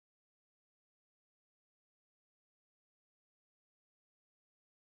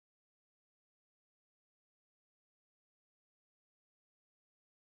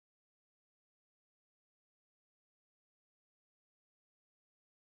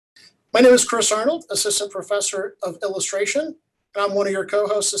My name is Chris Arnold, Assistant Professor of Illustration, and I'm one of your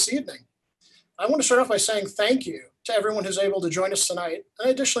co-hosts this evening. I want to start off by saying thank you to everyone who's able to join us tonight. And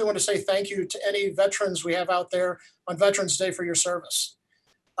I additionally want to say thank you to any veterans we have out there on Veterans Day for your service.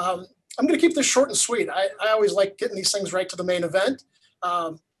 I'm going to keep this short and sweet. I always like getting these things right to the main event.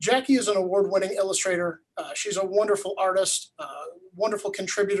 Jackie is an award-winning illustrator. She's a wonderful artist, wonderful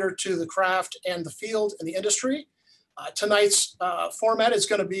contributor to the craft and the field and the industry. Tonight's format is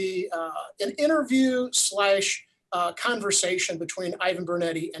going to be an interview slash conversation between Ivan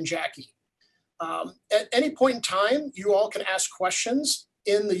Bernetti and Jackie. At any point in time, you all can ask questions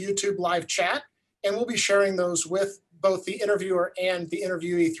in the YouTube live chat, and we'll be sharing those with both the interviewer and the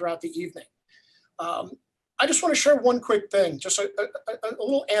interviewee throughout the evening. I just want to share one quick thing, just a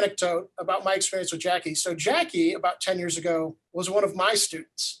little anecdote about my experience with Jackie. So Jackie, about 10 years ago, was one of my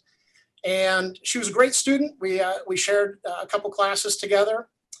students. And she was a great student. We shared a couple classes together.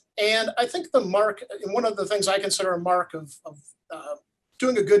 And I think one of the things I consider a mark of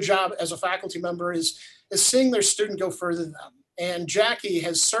doing a good job as a faculty member is seeing their student go further than them. And Jackie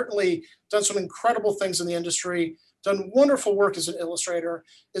has certainly done some incredible things in the industry, done wonderful work as an illustrator,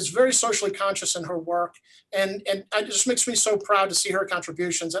 is very socially conscious in her work. And it just makes me so proud to see her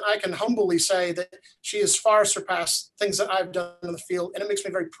contributions. And I can humbly say that she has far surpassed things that I've done in the field. And it makes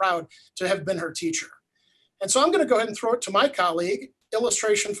me very proud to have been her teacher. And so I'm going to go ahead and throw it to my colleague,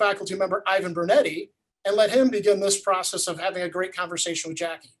 illustration faculty member Ivan Bernetti, and let him begin this process of having a great conversation with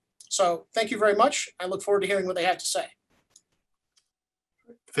Jackie. So thank you very much. I look forward to hearing what they have to say.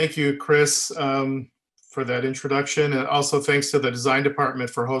 Thank you, Chris, for that introduction. And also thanks to the design department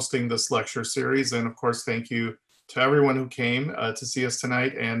for hosting this lecture series. And of course, thank you to everyone who came to see us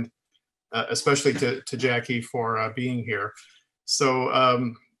tonight, and especially to Jackie for being here. So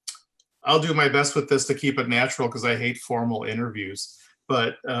I'll do my best with this to keep it natural because I hate formal interviews.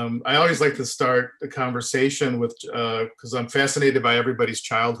 But I always like to start a conversation with, because I'm fascinated by everybody's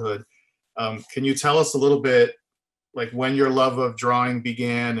childhood. Can you tell us a little bit, like when your love of drawing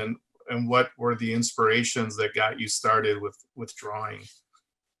began, and what were the inspirations that got you started with drawing?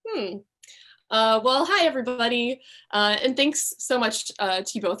 Well, hi, everybody. And thanks so much to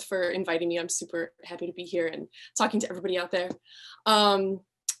you both for inviting me. I'm super happy to be here and talking to everybody out there.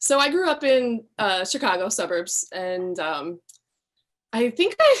 So I grew up in Chicago suburbs, and I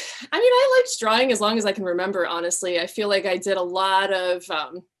think I liked drawing as long as I can remember, honestly. I feel like I did a lot of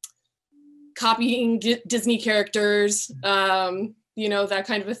copying Disney characters, you know, that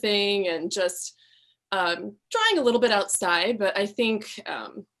kind of a thing, and just drawing a little bit outside. But I think,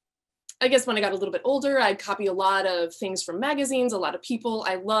 I guess when I got a little bit older, I'd copy a lot of things from magazines, a lot of people.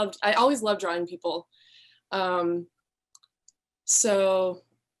 I always loved drawing people. So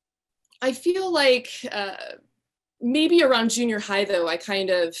I feel like maybe around junior high, though, I kind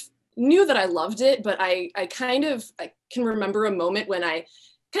of knew that I loved it, but I can remember a moment when I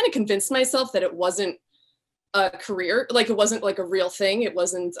kind of convinced myself that it wasn't a career, like it wasn't like a real thing. It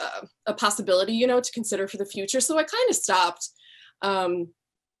wasn't a possibility, you know, to consider for the future. So I kind of stopped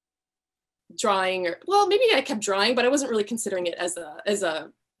drawing, or, well, maybe I kept drawing, but I wasn't really considering it as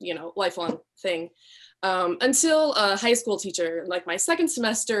a you know, lifelong thing until a high school teacher, like my second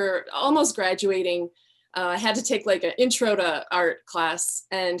semester, almost graduating, I had to take like an intro to art class,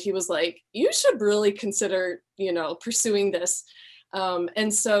 and he was like, you should really consider, you know, pursuing this.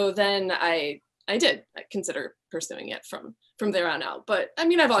 And so then I did consider pursuing it from there on out. But I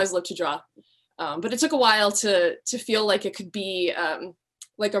mean, I've always loved to draw, but it took a while to feel like it could be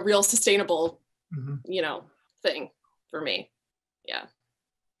like a real sustainable, you know, thing for me. Yeah.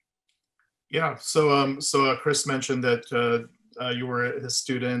 Yeah. So Chris mentioned that you were a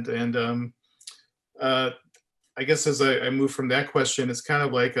student, and I guess as I move from that question, it's kind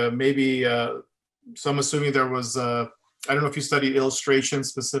of like maybe. So I'm assuming there was. I don't know if you studied illustration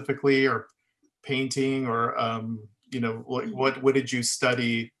specifically, or painting, or you know, what did you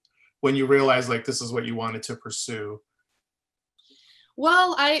study when you realized like this is what you wanted to pursue?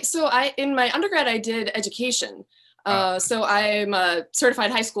 Well, in my undergrad I did education. So I'm a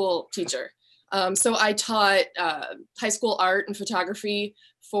certified high school teacher. So I taught high school art and photography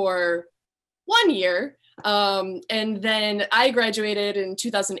for 1 year. And then I graduated in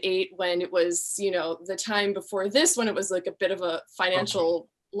 2008 when it was, you know, the time before this, when it was like a bit of a financial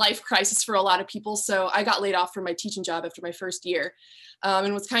life crisis for a lot of people. So I got laid off from my teaching job after my first year,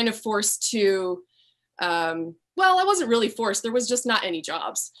 and was kind of forced to, well, I wasn't really forced. There was just not any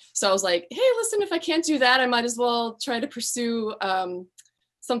jobs. So I was like, hey, listen, if I can't do that, I might as well try to pursue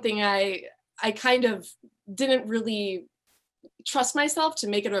something I kind of didn't really trust myself to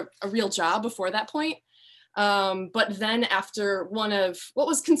make it a real job before that point. But then after one of what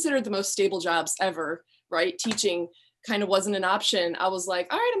was considered the most stable jobs ever, right? Teaching kind of wasn't an option. I was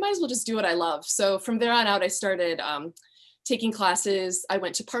like, all right, I might as well just do what I love. So from there on out, I started taking classes. I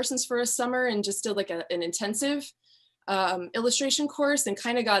went to Parsons for a summer and just did like an intensive illustration course and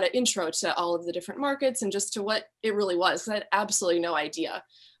kind of got an intro to all of the different markets and just to what it really was. 'Cause I had absolutely no idea,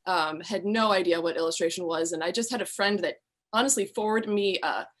 had no idea what illustration was. And I just had a friend that honestly forwarded me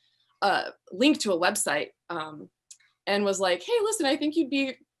a link to a website and was like, hey, listen, I think you'd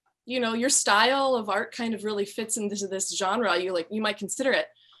be, your style of art kind of really fits into this genre. You might consider it.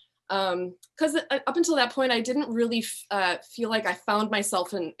 Because up until that point, I didn't really feel like I found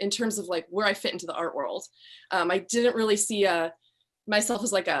myself in terms of like where I fit into the art world. I didn't really see myself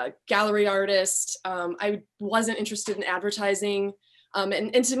as like a gallery artist. I wasn't interested in advertising.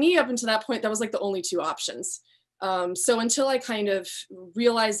 And to me, up until that point, that was like the only two options. So until I kind of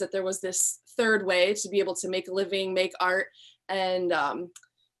realized that there was this third way to be able to make a living, make art. And,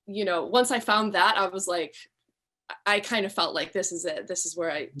 once I found that, I was like, I kind of felt like this is it. This is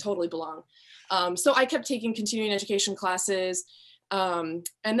where I totally belong. So I kept taking continuing education classes and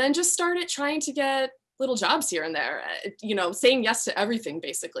then just started trying to get little jobs here and there, saying yes to everything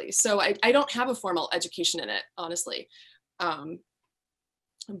basically. So I don't have a formal education in it, honestly.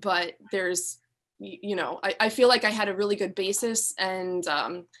 But there's, I feel like I had a really good basis and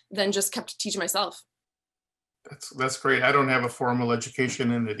then just kept teaching myself. That's great. I don't have a formal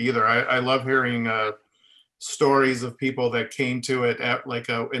education in it either. I love hearing stories of people that came to it at like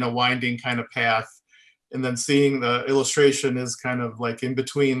in a winding kind of path, and then seeing the illustration is kind of like in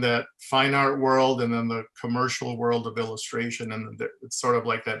between that fine art world and then the commercial world of illustration, and it's sort of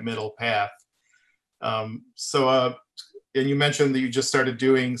like that middle path. And you mentioned that you just started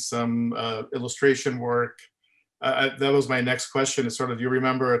doing some illustration work. That was my next question, is sort of, you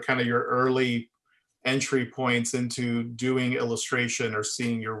remember kind of your early entry points into doing illustration or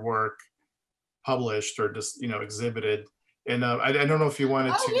seeing your work published or just exhibited? And I don't know if you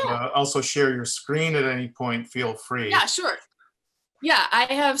wanted to also share your screen at any point. Feel free. Yeah, sure. Yeah, I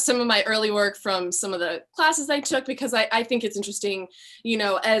have some of my early work from some of the classes I took because I think it's interesting,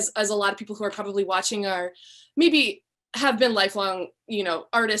 as a lot of people who are probably watching are maybe have been lifelong,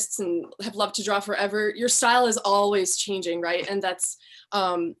 artists and have loved to draw forever. Your style is always changing, right? And that's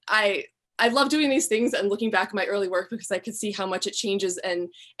I love doing these things and looking back at my early work because I could see how much it changes, and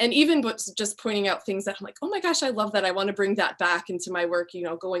even just pointing out things that I'm like, oh my gosh, I love that. I want to bring that back into my work,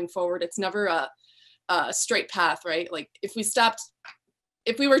 going forward. It's never a straight path, right? Like if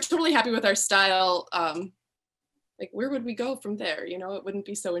we were totally happy with our style, like where would we go from there? It wouldn't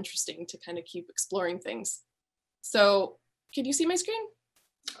be so interesting to kind of keep exploring things. So can you see my screen?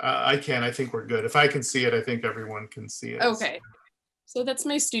 I can. I think we're good. If I can see it, I think everyone can see it. Okay. So that's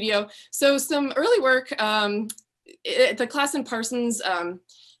my studio. So some early work, the class in Parsons,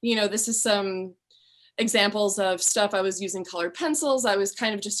 this is some examples of stuff. I was using colored pencils. I was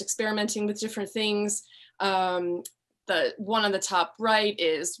kind of just experimenting with different things. The one on the top right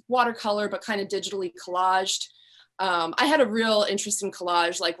is watercolor, but kind of digitally collaged. I had a real interest in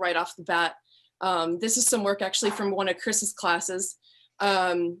collage, like right off the bat. This is some work actually from one of Chris's classes,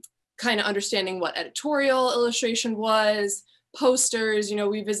 kind of understanding what editorial illustration was, posters,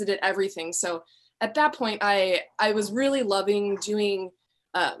 we visited everything. So at that point, I was really loving doing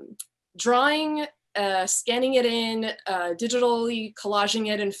drawing, scanning it in, digitally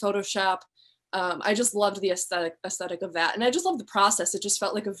collaging it in Photoshop. I just loved the aesthetic of that. And I just loved the process. It just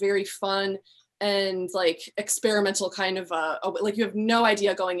felt like a very fun and like experimental kind of, like you have no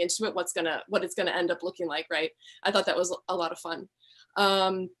idea going into it what it's gonna end up looking like, right? I thought that was a lot of fun.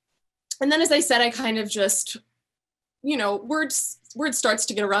 And then as I said, I kind of just, word starts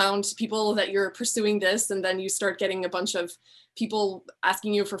to get around to people that you're pursuing this, and then you start getting a bunch of people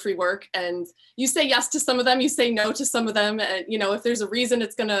asking you for free work, and you say yes to some of them, you say no to some of them, and if there's a reason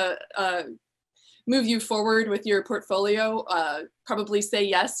it's gonna move you forward with your portfolio, probably say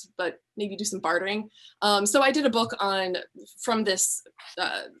yes, but maybe do some bartering. So I did a book from this,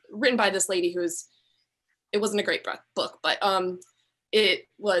 written by this lady it wasn't a great book, but it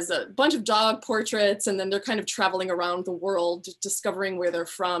was a bunch of dog portraits, and then they're kind of traveling around the world, discovering where they're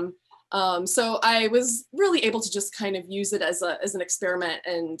from. So I was really able to just kind of use it as an experiment.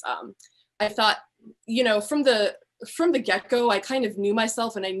 And I thought, from the get-go, I kind of knew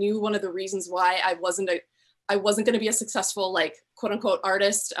myself, and I knew one of the reasons why I wasn't going to be a successful, like, quote unquote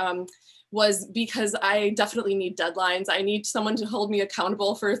artist, was because I definitely need deadlines. I need someone to hold me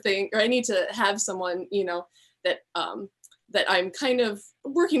accountable for a thing, or I need to have someone, that I'm kind of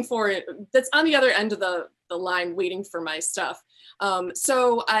working for, that's on the other end of the the line waiting for my stuff.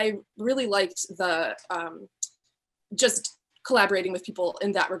 So I really liked the just collaborating with people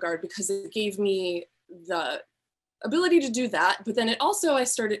in that regard, because it gave me the ability to do that. But then it also, I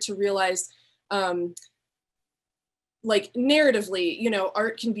started to realize, like narratively, you know,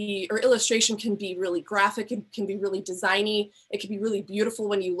 art can be, or illustration can be really graphic, it can be really designy, it can be really beautiful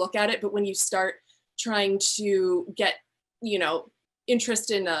when you look at it, but when you start trying to get, you know, interest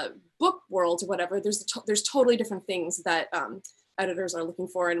in a book world or whatever, there's totally different things that editors are looking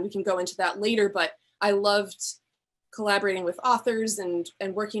for, and we can go into that later. But I loved collaborating with authors and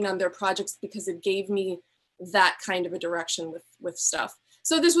working on their projects, because it gave me that kind of a direction with stuff.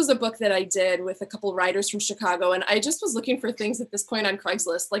 So this was a book that I did with a couple writers from Chicago, and I just was looking for things at this point on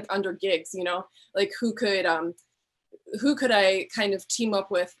Craigslist, like under gigs, you know, like who could I kind of team up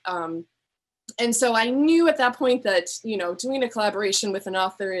with. And so I knew at that point that, you know, doing a collaboration with an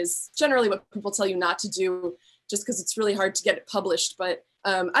author is generally what people tell you not to do, just because it's really hard to get it published. But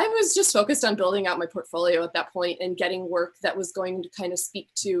I was just focused on building out my portfolio at that point and getting work that was going to kind of speak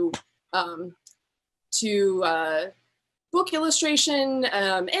to book illustration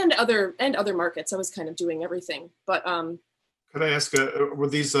and other markets. I was kind of doing everything. But could I ask, were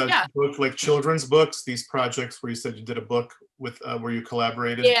these book, like children's books, these projects where you said you did a book with where you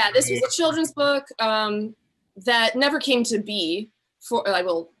collaborated? Yeah, this was a children's book that never came to be. I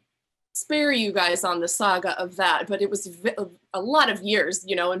will spare you guys on the saga of that, but it was a lot of years,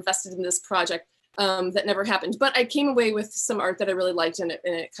 you know, invested in this project that never happened. But I came away with some art that I really liked, and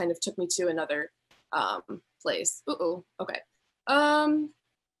it kind of took me to another place. Okay. Oh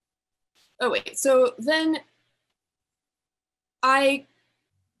wait, so then I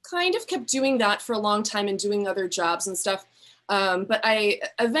kind of kept doing that for a long time and doing other jobs and stuff. But I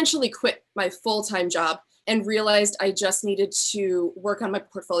eventually quit my full-time job and realized I just needed to work on my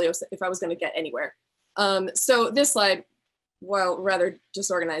portfolio if I was going to get anywhere. So this slide, while rather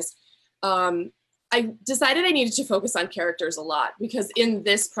disorganized, I decided I needed to focus on characters a lot, because in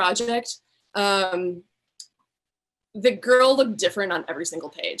this project, the girl looked different on every single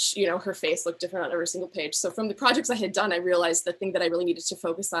page. You know, her face looked different on every single page. So from the projects I had done, I realized the thing that I really needed to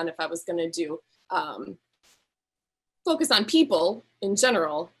focus on if I was going to do focus on people in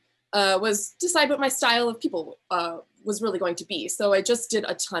general was decide what my style of people was really going to be. So I just did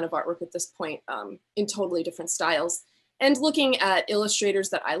a ton of artwork at this point in totally different styles, and looking at illustrators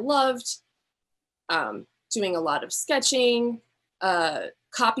that I loved, doing a lot of sketching,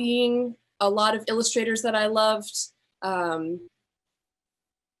 copying a lot of illustrators that I loved,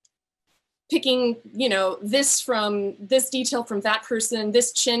 picking, you know, this detail from that person,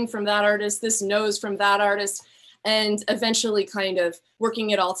 this chin from that artist, this nose from that artist, and eventually kind of working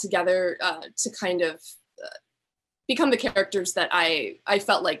it all together to kind of become the characters that I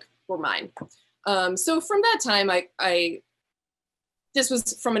felt like were mine. So from that time, this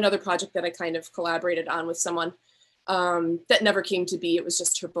was from another project that I kind of collaborated on with someone that never came to be. It was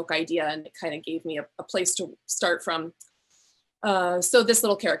just her book idea, and it kind of gave me a place to start from. So this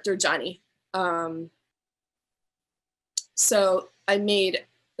little character, Johnny. So I made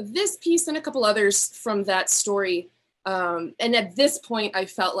this piece and a couple others from that story. And at this point, I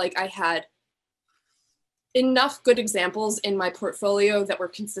felt like I had enough good examples in my portfolio that were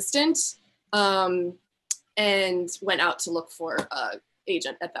consistent, and went out to look for an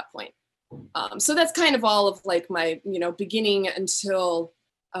agent at that point. So that's kind of all of like my, you know, beginning until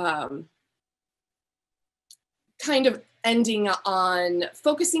kind of ending on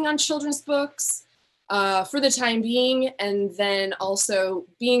focusing on children's books for the time being, and then also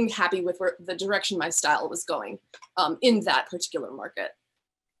being happy with where the direction my style was going in that particular market.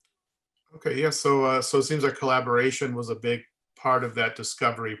 Okay, yeah, so it seems like collaboration was a big part of that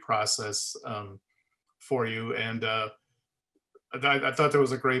discovery process for you, and I thought there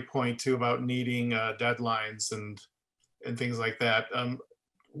was a great point too about needing deadlines and things like that,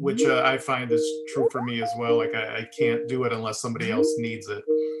 which I find is true for me as well. Like I can't do it unless somebody else needs it.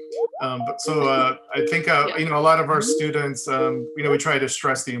 But so I think you know, a lot of our students, you know, we try to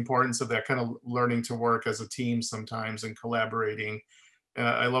stress the importance of that kind of learning to work as a team sometimes and collaborating.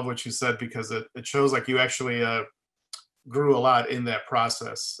 I love what you said, because it shows like you actually grew a lot in that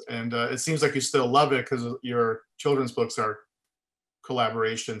process, and it seems like you still love it, because your children's books are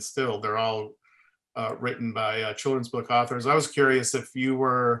collaboration still. They're all written by children's book authors. I was curious if you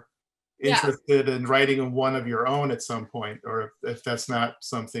were interested in writing one of your own at some point, or if that's not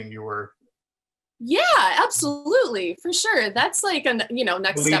something you were. Yeah, absolutely, for sure. That's like a, you know,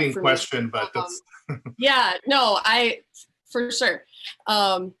 next step for question, me. But that's yeah, no, for sure.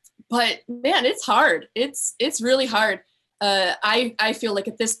 But man, it's hard. It's really hard. I feel like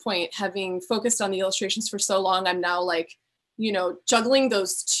at this point, having focused on the illustrations for so long, I'm now like, you know, juggling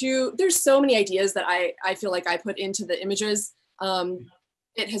those two. There's so many ideas that I feel like I put into the images.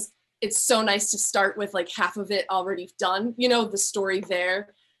 It's so nice to start with like half of it already done, you know, the story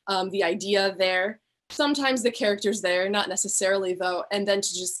there, the idea there, sometimes the characters there, not necessarily though, and then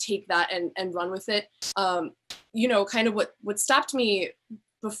to just take that and run with it. You know, kind of what stopped me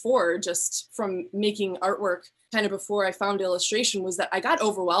before just from making artwork kind of before I found illustration was that I got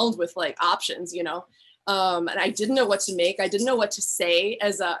overwhelmed with like options, you know, and I didn't know what to make. I didn't know what to say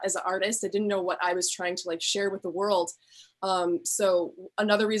as an artist. I didn't know what I was trying to like share with the world. So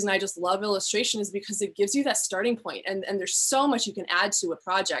another reason I just love illustration is because it gives you that starting point, and there's so much you can add to a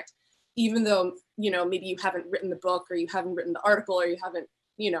project, even though, you know, maybe you haven't written the book or you haven't written the article or you haven't,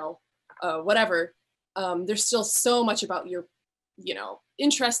 you know, whatever. There's still so much about your, you know,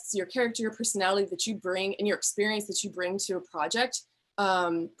 interests, your character, your personality that you bring and your experience that you bring to a project,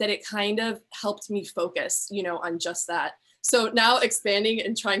 that it kind of helped me focus, you know, on just that. So now expanding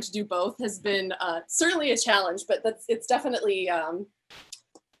and trying to do both has been certainly a challenge, but it's definitely,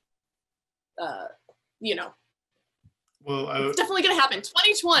 you know, well, it's definitely going to happen.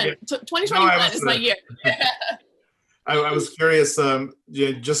 2021, yeah. 2021 is my year. I was curious,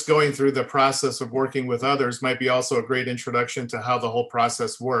 just going through the process of working with others might be also a great introduction to how the whole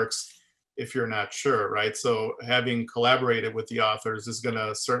process works if you're not sure, right? So having collaborated with the authors is going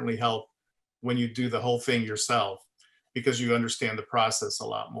to certainly help when you do the whole thing yourself, because you understand the process a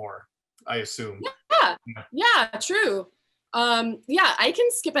lot more, I assume. Yeah, true. Yeah, I can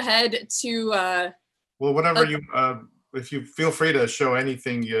skip ahead to... well, whatever you, if you feel free to show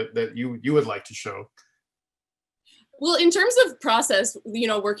anything that you would like to show. Well, in terms of process, you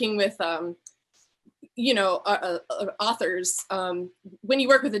know, working with, you know, authors, when you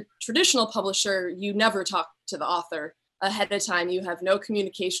work with a traditional publisher, you never talk to the author ahead of time. You have no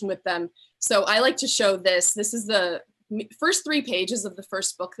communication with them. So I like to show this. This is the first 3 pages of the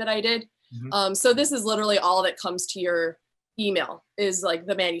first book that I did. Mm-hmm. So this is literally all that comes to your email is like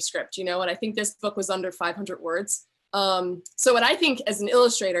the manuscript, you know, and I think this book was under 500 words. So what I think as an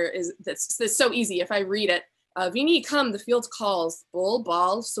illustrator is that's so easy. If I read it, Vini, come, the field calls, bull,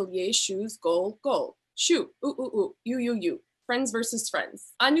 ball, soulier, shoes, goal, goal, shoot, ooh, you, friends versus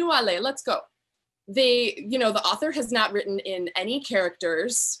friends, annuale, let's go. They, you know, the author has not written in any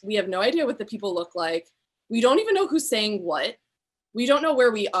characters. We have no idea what the people look like. We don't even know who's saying what. We don't know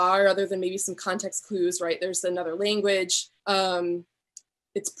where we are other than maybe some context clues, right? There's another language.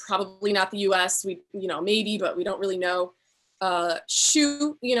 It's probably not the US, we, you know, maybe, but we don't really know.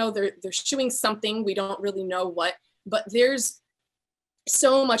 Shoe, you know, they're shoeing something, we don't really know what, but there's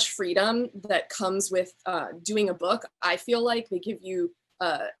so much freedom that comes with doing a book. I feel like they give you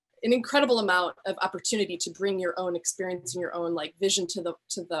an incredible amount of opportunity to bring your own experience and your own like vision to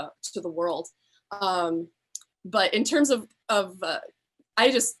the world. But in terms of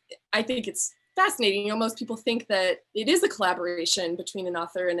I think it's fascinating. You know, most people think that it is a collaboration between an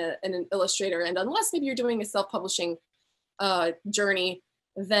author and an illustrator, and unless maybe you're doing a self-publishing journey,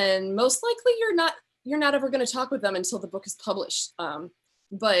 then most likely you're not ever going to talk with them until the book is published.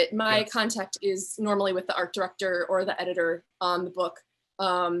 But my contact is normally with the art director or the editor on the book.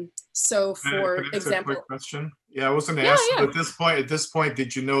 So for example, a quick question. Yeah, I was going to ask you, at this point,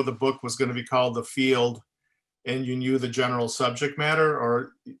 did you know the book was going to be called The Field, and you knew the general subject matter,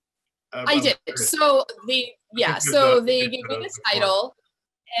 or? I did. So they gave me the title.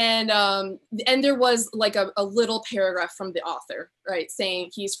 And there was like a little paragraph from the author, right,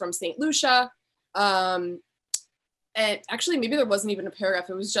 saying he's from St. Lucia. And actually, maybe there wasn't even a paragraph.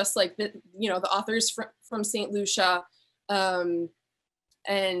 It was just like, the author's from St. Lucia.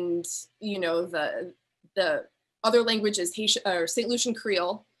 And, you know, the other language is Haitian, or St. Lucian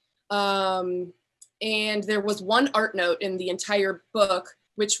Creole. And there was one art note in the entire book,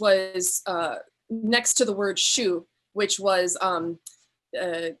 which was next to the word shoe, which was,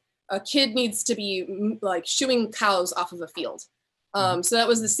 a kid needs to be like shooing cows off of a field. So that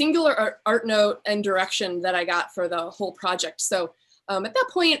was the singular art note and direction that I got for the whole project. So at that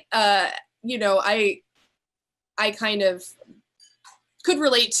point, you know, I kind of could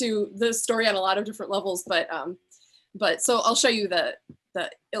relate to the story on a lot of different levels, but so I'll show you the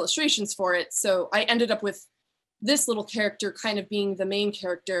illustrations for it. So I ended up with this little character kind of being the main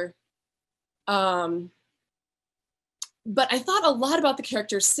character. But I thought a lot about the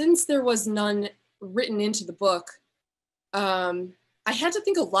characters since there was none written into the book. I had to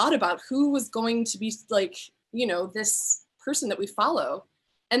think a lot about who was going to be like, you know, this person that we follow.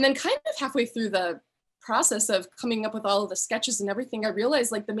 And then kind of halfway through the process of coming up with all of the sketches and everything, I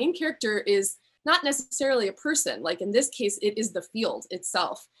realized like the main character is not necessarily a person. Like in this case, it is the field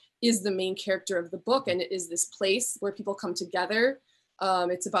itself is the main character of the book, and it is this place where people come together.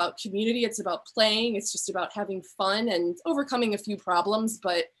 It's about community, it's about playing, it's just about having fun and overcoming a few problems.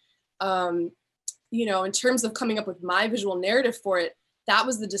 But, you know, in terms of coming up with my visual narrative for it, that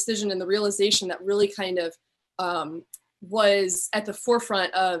was the decision and the realization that really kind of was at the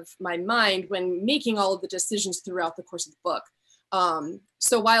forefront of my mind when making all of the decisions throughout the course of the book.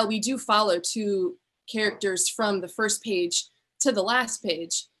 So while we do follow two characters from the first page to the last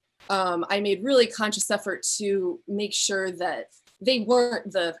page, I made really conscious effort to make sure that they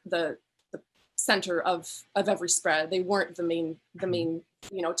weren't the center of every spread. They weren't the main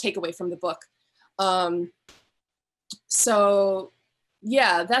you know, takeaway from the book. So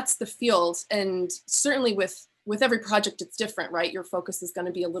yeah, that's the field. And certainly with every project, it's different, right? Your focus is going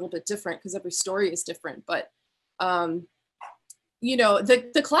to be a little bit different because every story is different. But you know,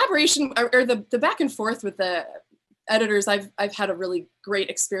 the collaboration or the back and forth with the editors, I've had a really great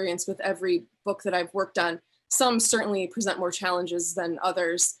experience with every book that I've worked on. Some certainly present more challenges than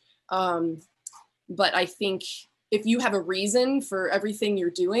others. But I think if you have a reason for everything you're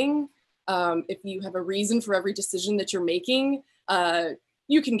doing, if you have a reason for every decision that you're making,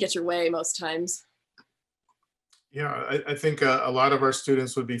 you can get your way most times. Yeah, I think a lot of our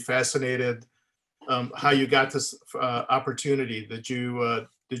students would be fascinated how you got this opportunity. Did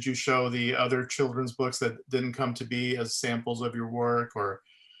you show the other children's books that didn't come to be as samples of your work, or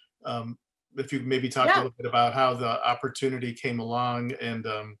if you maybe talk a little bit about how the opportunity came along, and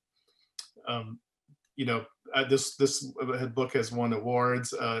you know, this book has won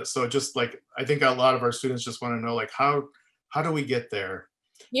awards. So just like, I think a lot of our students just want to know, like, how do we get there?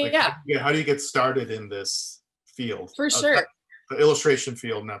 Yeah. Like, how do you get started in this field? For sure. The illustration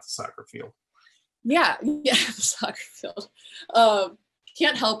field, not the soccer field. Yeah, the soccer field.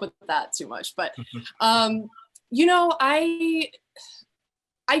 Can't help with that too much, but you know, I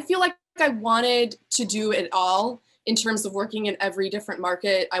feel like I wanted to do it all in terms of working in every different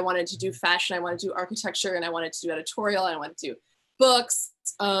market. I wanted to do fashion, I wanted to do architecture, and I wanted to do editorial, I wanted to do books.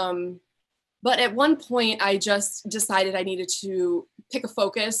 But at one point, I just decided I needed to pick a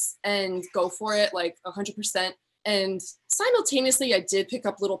focus and go for it like 100%. And simultaneously, I did pick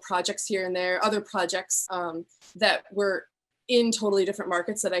up little projects here and there, other projects that were in totally different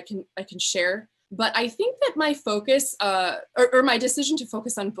markets that I can share. But I think that my focus or my decision to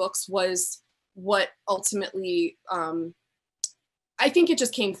focus on books was what ultimately, I think it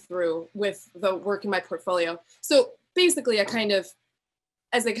just came through with the work in my portfolio. So basically, as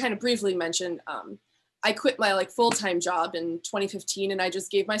I kind of briefly mentioned, I quit my full-time job in 2015, and I just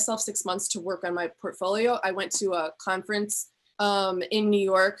gave myself 6 months to work on my portfolio. I went to a conference in New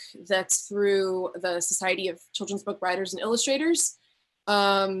York that's through the Society of Children's Book Writers and Illustrators.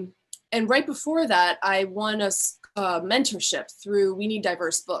 And right before that, I won a mentorship through We Need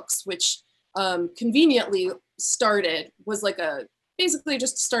Diverse Books, which conveniently basically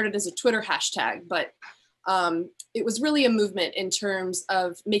just started as a Twitter hashtag, but it was really a movement in terms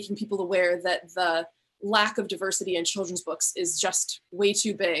of making people aware that the lack of diversity in children's books is just way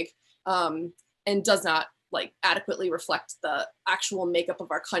too big and does not adequately reflect the actual makeup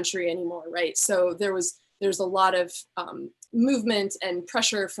of our country anymore, right? So there's a lot of movement and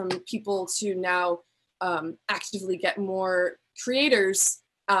pressure from people to now actively get more creators,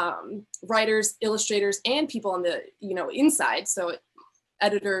 writers, illustrators, and people on the inside, so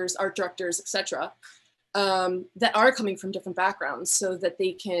editors, art directors, etc., that are coming from different backgrounds, so that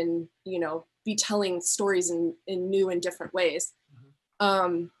they can be telling stories in new and different ways.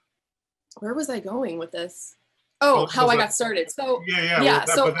 Where was I going with this? Oh, how I got started. So yeah.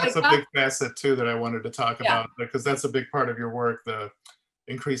 But that's a big facet too that I wanted to talk about, because that's a big part of your work, the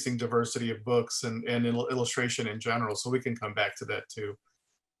increasing diversity of books and illustration in general. So we can come back to that too.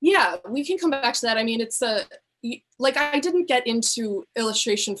 Yeah, we can come back to that. I mean, it's I didn't get into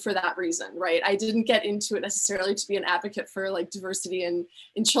illustration for that reason, right? I didn't get into it necessarily to be an advocate for diversity in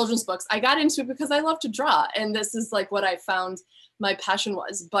children's books. I got into it because I love to draw, and this is what I found my passion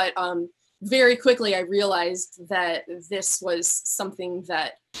was. But very quickly, I realized that this was something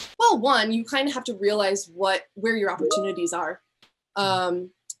that, well, one, you kind of have to realize where your opportunities are.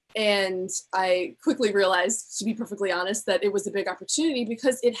 And I quickly realized, to be perfectly honest, that it was a big opportunity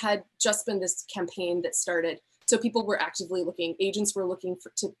because it had just been this campaign that started. So people were actively looking, agents were looking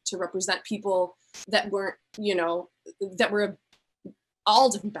to represent people that weren't, that were all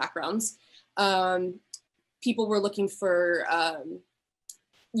different backgrounds. People were looking for,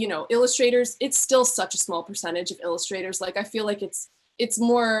 illustrators. It's still such a small percentage of illustrators. I feel like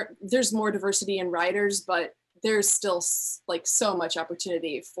there's more diversity in writers, but there's still so much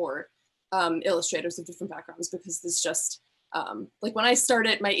opportunity for illustrators of different backgrounds, because it's just, like when I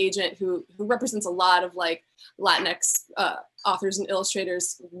started, my agent who represents a lot of like Latinx authors and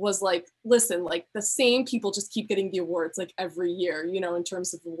illustrators was like, listen, like the same people just keep getting the awards like every year, you know, in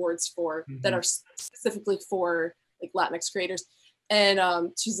terms of awards for that are specifically for like Latinx creators.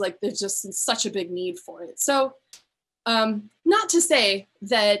 And she's like, there's just such a big need for it. So not to say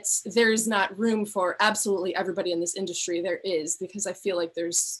that there's not room for absolutely everybody in this industry. There is, because I feel like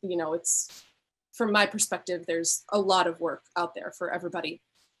there's, you know, it's, from my perspective, there's a lot of work out there for everybody.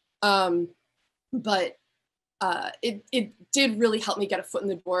 But it did really help me get a foot in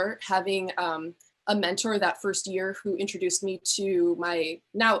the door, having a mentor that first year who introduced me to my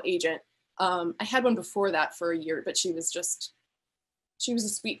now agent. I had one before that for a year, but she was a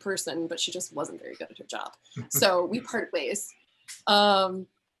sweet person, but she just wasn't very good at her job. So we parted ways.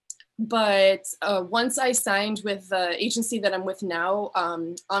 But once I signed with the agency that I'm with now,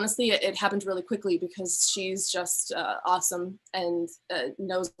 honestly, it happened really quickly, because she's just awesome and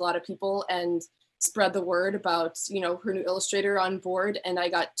knows a lot of people and spread the word about, you know, her new illustrator on board. And I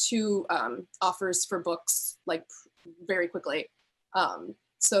got 2 offers for books like very quickly.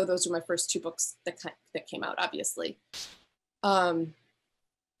 So those were my first 2 books that came out, obviously.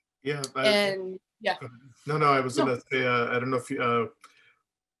 Yeah. And yeah. No, I was going to say, I don't know if you,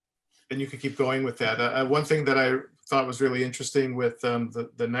 and you could keep going with that. One thing that I thought was really interesting with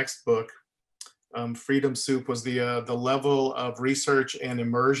the next book, Freedom Soup, was the level of research and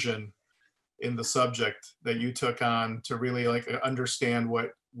immersion in the subject that you took on to really like understand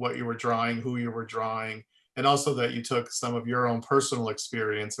what you were drawing, who you were drawing, and also that you took some of your own personal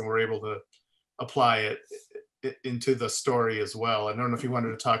experience and were able to apply it into the story as well. I don't know if you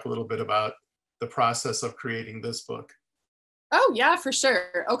wanted to talk a little bit about the process of creating this book. Oh yeah, for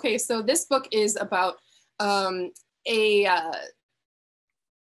sure. Okay, so this book is about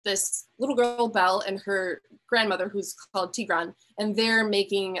this little girl, Belle, and her grandmother, who's called Tigran, and they're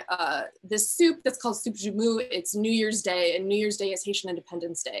making this soup that's called Soup Jumu. It's New Year's Day, and New Year's Day is Haitian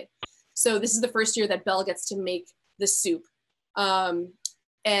Independence Day. So this is the first year that Belle gets to make this soup.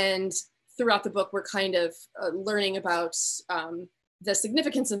 And throughout the book, we're kind of learning about the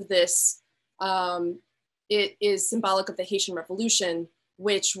significance of this. It is symbolic of the Haitian Revolution,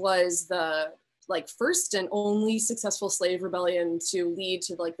 which was the like first and only successful slave rebellion to lead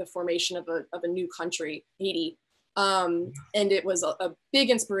to like the formation of a new country, Haiti. And it was a big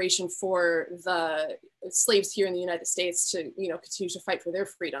inspiration for the slaves here in the United States to, you know, continue to fight for their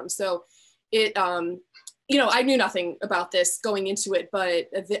freedom. So it, you know, I knew nothing about this going into it, but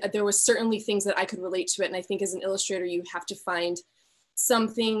there was certainly things that I could relate to it. And I think as an illustrator, you have to find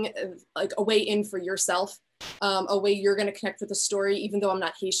something like a way in for yourself, a way you're going to connect with the story. Even though I'm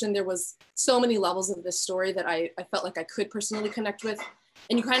not Haitian, there was so many levels of this story that I felt like I could personally connect with.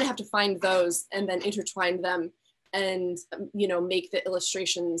 And you kind of have to find those and then intertwine them and, you know, make the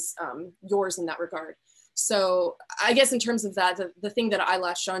illustrations yours in that regard. So I guess in terms of that, the thing that I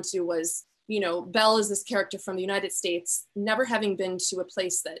latched onto was, you know, Belle is this character from the United States, never having been to a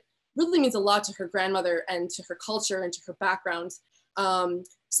place that really means a lot to her grandmother and to her culture and to her background.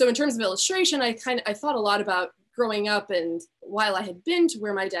 So in terms of illustration, I thought a lot about growing up, and while I had been to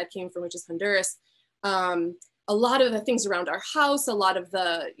where my dad came from, which is Honduras, a lot of the things around our house, a lot of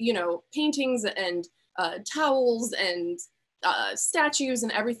the, you know, paintings and towels and statues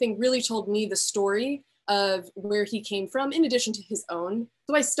and everything really told me the story of where he came from, in addition to his own.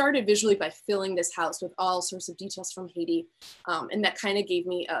 So I started visually by filling this house with all sorts of details from Haiti. And that kind of gave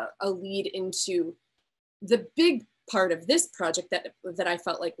me a lead into the big part of this project that I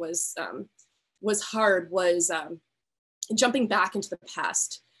felt like was hard, was jumping back into the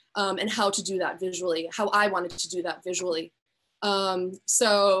past and how to do that visually, how I wanted to do that visually.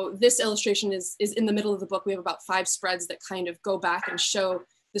 So this illustration is in the middle of the book. We have about 5 spreads that kind of go back and show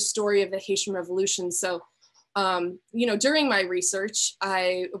the story of the Haitian Revolution. So, you know, during my research,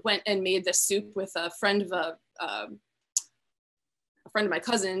 I went and made this soup with a friend of my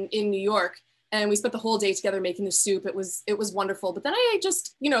cousin in New York. And we spent the whole day together making the soup. It was wonderful. But then I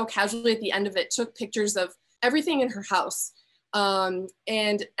just, you know, casually at the end of it, took pictures of everything in her house.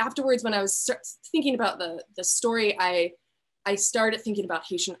 And afterwards, when I was thinking about the story, I started thinking about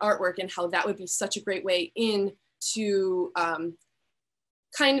Haitian artwork and how that would be such a great way in to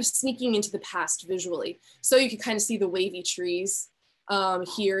kind of sneaking into the past visually. So you could kind of see the wavy trees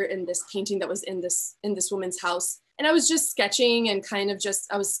here in this painting that was in this woman's house. And I was just sketching and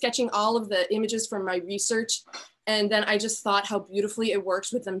I was sketching all of the images from my research. And then I just thought how beautifully it worked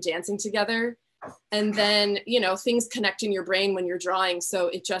with them dancing together. And then, you know, things connect in your brain when you're drawing. So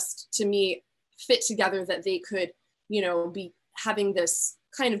it just, to me, fit together that they could, you know, be having this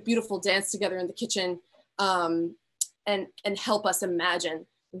kind of beautiful dance together in the kitchen, and help us imagine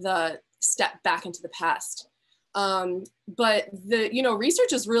the step back into the past. But the,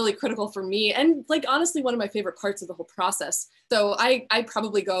 research is really critical for me, and like, honestly, one of my favorite parts of the whole process. So I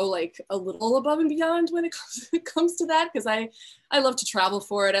probably go like a little above and beyond when it comes to that, because I love to travel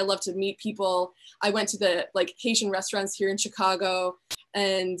for it. I love to meet people. I went to the like Haitian restaurants here in Chicago,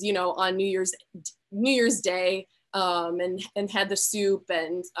 and on New Year's Day, and had the soup,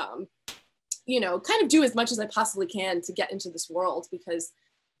 and kind of do as much as I possibly can to get into this world, because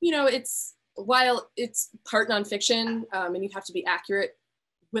while it's part nonfiction, and you have to be accurate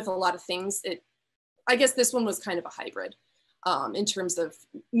with a lot of things, I guess this one was kind of a hybrid, in terms of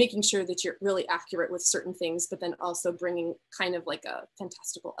making sure that you're really accurate with certain things, but then also bringing kind of like a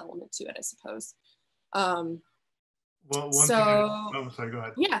fantastical element to it, I suppose. Well, one so, thing, sorry, go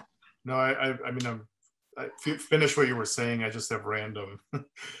ahead. Yeah. No, finish what you were saying. I just have random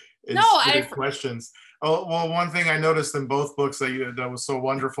questions. Oh, well, one thing I noticed in both books that was so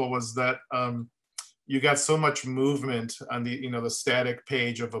wonderful was that you got so much movement on the static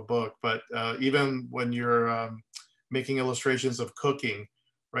page of a book, but even when you're making illustrations of cooking,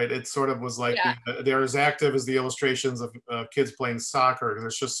 right? It sort of was like they're as active as the illustrations of kids playing soccer.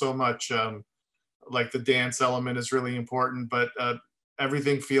 There's just so much, like the dance element is really important, but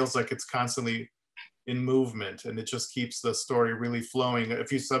everything feels like it's constantly in movement, and it just keeps the story really flowing.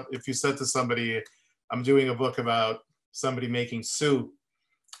 If you said to somebody, I'm doing a book about somebody making soup,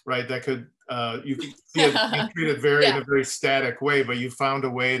 right? That could you could see it treat it in a very static way, but you found a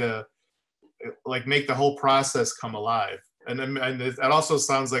way to like make the whole process come alive. And it also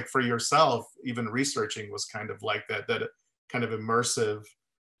sounds like for yourself, even researching was kind of like that kind of immersive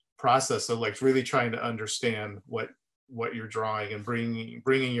process of like really trying to understand what you're drawing and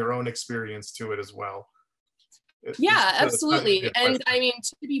bringing your own experience to it as well. Absolutely. And I mean,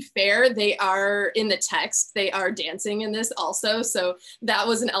 to be fair, they are in the text, they are dancing in this also. So that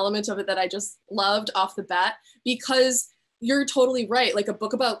was an element of it that I just loved off the bat, because you're totally right. Like, a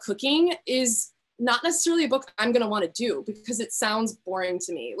book about cooking is not necessarily a book I'm going to want to do, because it sounds boring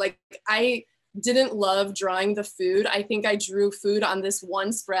to me. Like, I didn't love drawing the food. I think I drew food on this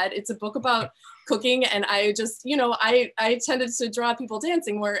one spread. It's a book about cooking, and I just, I tended to draw people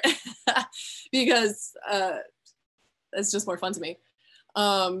dancing more because it's just more fun to me.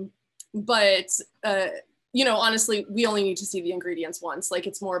 But honestly, we only need to see the ingredients once. Like,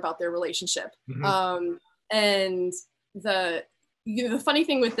 it's more about their relationship. Mm-hmm. And the funny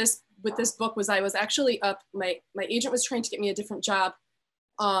thing with this book was, I was actually up, my agent was trying to get me a different job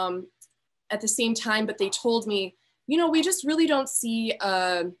at the same time, but they told me, we just really don't see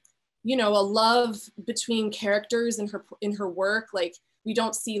a love between characters in her work. Like, we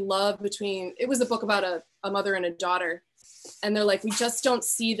don't see love between, it was a book about a mother and a daughter. And they're like, we just don't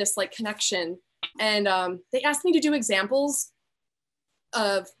see this like connection. And they asked me to do examples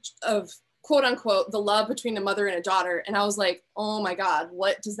of quote unquote, the love between a mother and a daughter. And I was like, oh my God,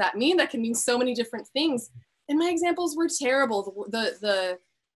 what does that mean? That can mean so many different things. And my examples were terrible. The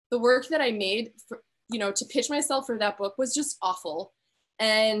work that I made for, to pitch myself for that book was just awful.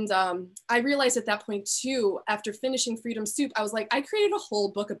 And I realized at that point too, after finishing Freedom Soup, I was like, I created a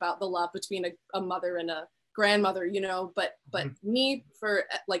whole book about the love between a mother and a grandmother, but me, for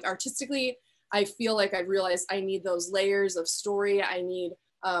like artistically, I feel like I realized I need those layers of story. I need,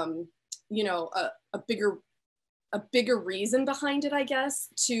 a bigger reason behind it, I guess,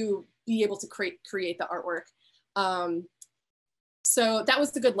 to be able to create the artwork. So that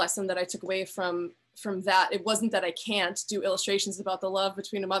was the good lesson that I took away from that. It wasn't that I can't do illustrations about the love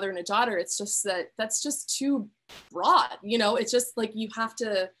between a mother and a daughter. It's just that's just too broad. It's just like, you have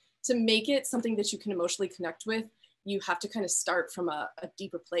to make it something that you can emotionally connect with. You have to kind of start from a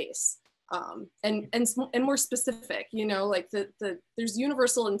deeper place, and more specific. Like there's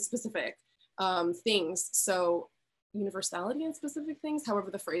universal and specific things. So universality and specific things, however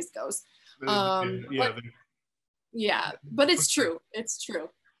the phrase goes. But it's true. It's true.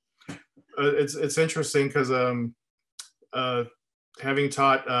 It's interesting because having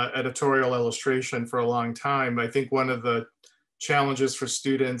taught editorial illustration for a long time, I think one of the challenges for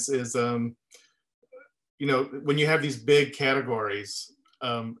students is, when you have these big categories,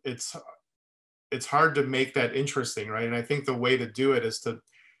 it's hard to make that interesting, right? And I think the way to do it is to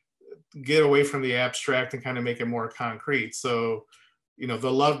get away from the abstract and kind of make it more concrete. So,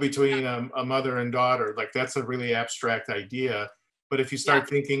 the love between a mother and daughter, like, that's a really abstract idea. But if you start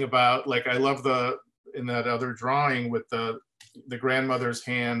thinking about, like, I love in that other drawing with the grandmother's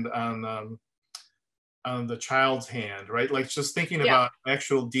hand on the child's hand, right? Like, just thinking about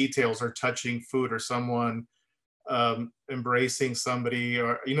actual details, or touching food, or someone embracing somebody,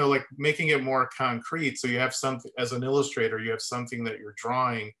 or, you know, like making it more concrete. So you have something, as an illustrator, you have something that you're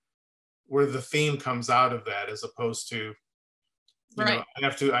drawing where the theme comes out of that, as opposed to, you know,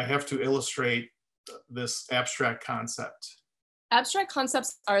 I have to illustrate this abstract concept. Abstract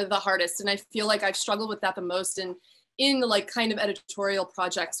concepts are the hardest, and I feel like I've struggled with that the most in the like kind of editorial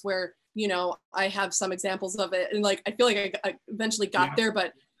projects where, you know, I have some examples of it, and like I feel like I eventually got there,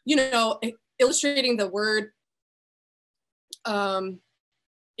 but you know, illustrating the word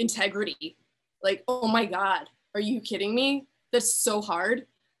integrity, like, oh my God, are you kidding me? That's so hard.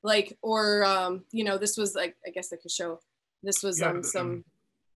 Like, or you know, this was like, I guess I could show, this was some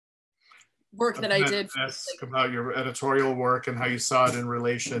work that I did. Ask about your editorial work and how you saw it in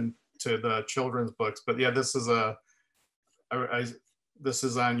relation to the children's books. But yeah, this is this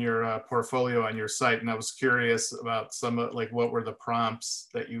is on your portfolio on your site, and I was curious about some like what were the prompts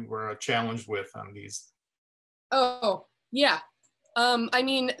that you were challenged with on these? Oh yeah, I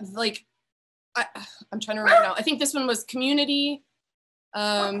mean, like I'm trying to remember now. I think this one was community.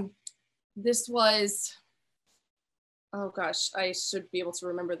 This was, oh gosh, I should be able to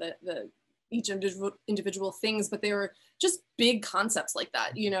remember each individual things, but they were just big concepts like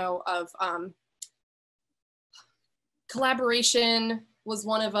that, you know, of collaboration was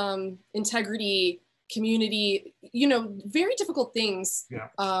one of them, integrity, community, you know, very difficult things.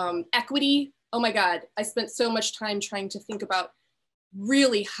 Equity, oh my God, I spent so much time trying to think about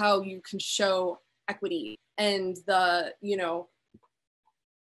really how you can show equity, and the, you know,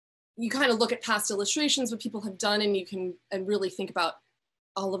 you kind of look at past illustrations, what people have done, and you can really think about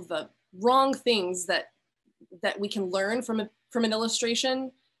all of the wrong things that we can learn from an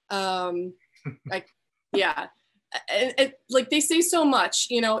illustration. Like, yeah, like they say so much,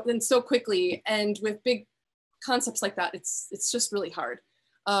 you know, and so quickly, and with big concepts like that, it's just really hard.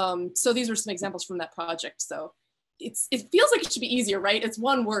 So these were some examples from that project. So it feels like it should be easier, right? It's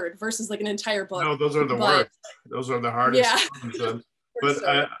one word versus like an entire book. No, those are the words. Those are the hardest. Yeah. But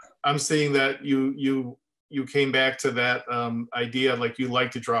sure. I'm seeing that you came back to that idea, like you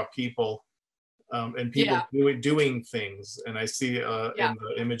like to draw people and people doing things, and I see in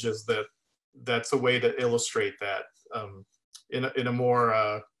the images that that's a way to illustrate that in a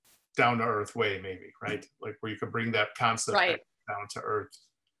more down to earth way, maybe, right? Like where you could bring that concept down to earth.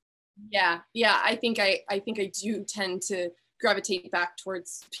 Yeah, I think I do tend to gravitate back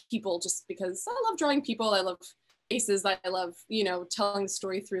towards people, just because I love drawing people. I love faces. I love, you know, telling the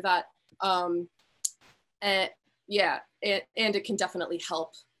story through that. And yeah, and it can definitely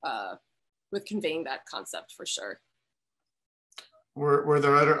help with conveying that concept for sure. Were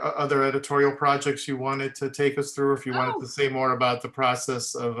there other editorial projects you wanted to take us through, if you wanted to say more about the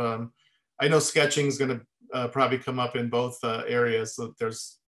process of, I know sketching is going to probably come up in both areas. So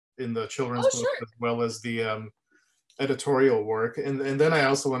there's in the children's book as well as the editorial work. And then I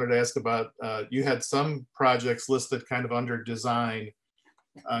also wanted to ask about, you had some projects listed kind of under design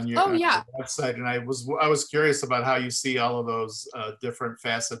on your, your website. And I was curious about how you see all of those different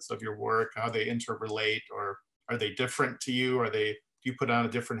facets of your work, how they interrelate, or are they different to you? Are they, do you put on a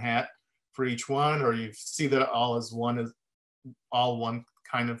different hat for each one, or you see that all as all one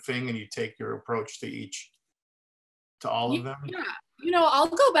kind of thing, and you take your approach to all of them? Yeah, you know, I'll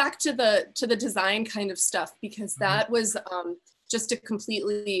go back to the design kind of stuff, because that was just a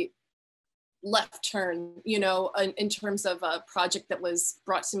completely left turn, you know, in terms of a project that was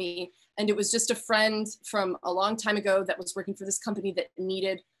brought to me. And it was just a friend from a long time ago that was working for this company that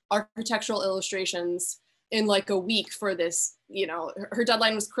needed architectural illustrations in like a week for this, you know, her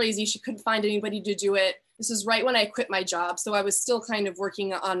deadline was crazy. She couldn't find anybody to do it. This is right when I quit my job. So I was still kind of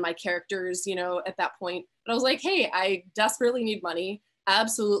working on my characters, you know, at that point. But I was like, hey, I desperately need money.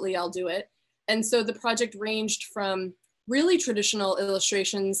 Absolutely, I'll do it. And so the project ranged from really traditional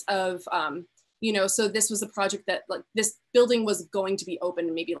illustrations of, you know, so this was a project that, like, this building was going to be open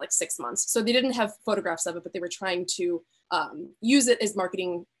in maybe like 6 months. So they didn't have photographs of it, but they were trying to use it as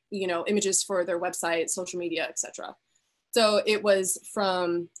marketing, you know, images for their website, social media, etc. So it was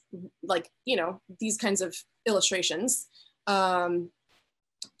from, like, you know, these kinds of illustrations to,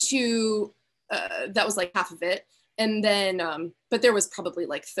 that was like half of it. And then, but there was probably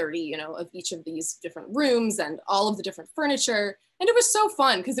like 30, you know, of each of these different rooms and all of the different furniture. And it was so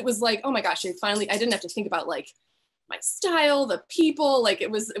fun, because it was like, oh my gosh, I didn't have to think about like my style, the people, like it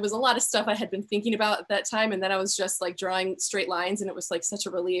was a lot of stuff I had been thinking about at that time. And then I was just like drawing straight lines, and it was like such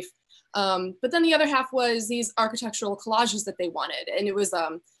a relief. But then the other half was these architectural collages that they wanted. And it was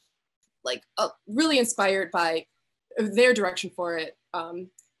like really inspired by their direction for it,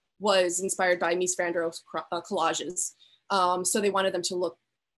 was inspired by Mies van der Rohe's collages. So they wanted them to look,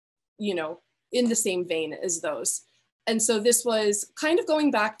 you know, in the same vein as those. And so this was kind of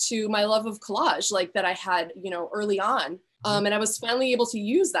going back to my love of collage, like that I had, you know, early on. And I was finally able to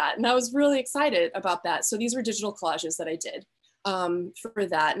use that. And I was really excited about that. So these were digital collages that I did for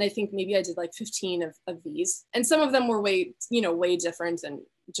that. And I think maybe I did like 15 of these. And some of them were way, you know, way different and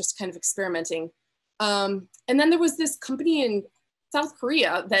just kind of experimenting. And then there was this company in South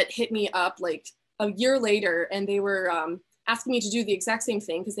Korea that hit me up like a year later, and they were asking me to do the exact same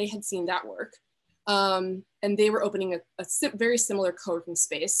thing because they had seen that work. And they were opening a very similar co-working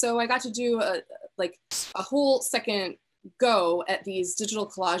space. So I got to do a whole second go at these digital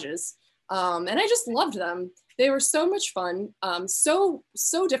collages. And I just loved them. They were so much fun, so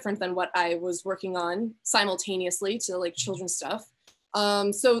different than what I was working on simultaneously to like children's stuff.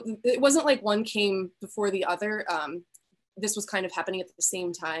 So it wasn't like one came before the other. This was kind of happening at the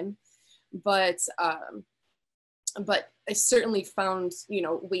same time, but I certainly found, you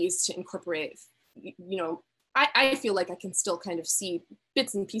know, ways to incorporate, you know, I feel like I can still kind of see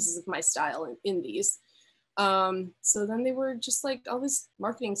bits and pieces of my style in these. So then they were just like all this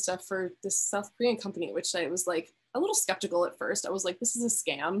marketing stuff for this South Korean company, which I was like a little skeptical at first. I was like, this is a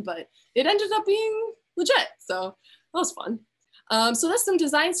scam, but it ended up being legit. So that was fun. So that's some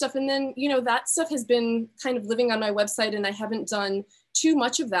design stuff. And then, you know, that stuff has been kind of living on my website, and I haven't done too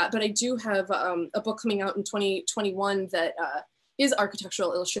much of that, but I do have a book coming out in 2021 that is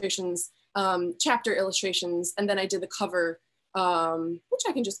architectural illustrations, chapter illustrations. And then I did the cover, which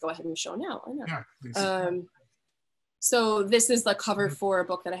I can just go ahead and show now. I know. Yeah, please. So this is the cover for a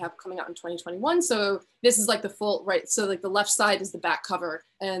book that I have coming out in 2021. So this is like the full, right. So like the left side is the back cover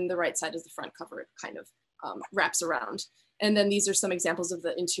and the right side is the front cover. It kind of wraps around. And then these are some examples of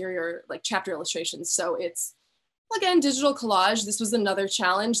the interior like chapter illustrations. So it's, again, digital collage. This was another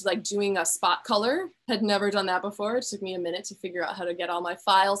challenge, like doing a spot color. Had never done that before. It took me a minute to figure out how to get all my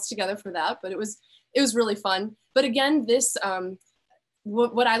files together for that, but it was really fun. But again, this,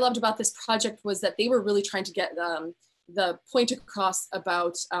 what I loved about this project was that they were really trying to get the point across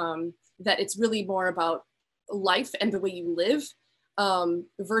about that it's really more about life and the way you live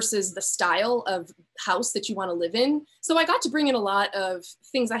versus the style of house that you want to live in. So I got to bring in a lot of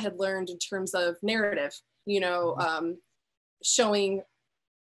things I had learned in terms of narrative, you know, showing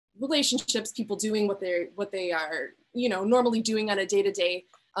relationships, people doing what they are, you know, normally doing on a day-to-day.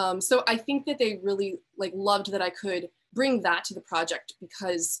 So I think that they really like loved that I could bring that to the project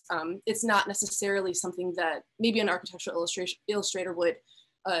because it's not necessarily something that maybe an architectural illustrator would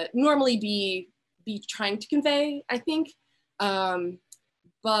normally be trying to convey, I think.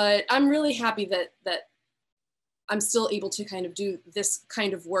 But I'm really happy that I'm still able to kind of do this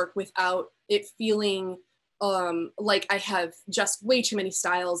kind of work without it feeling like I have just way too many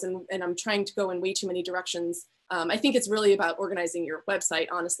styles and I'm trying to go in way too many directions. I think it's really about organizing your website,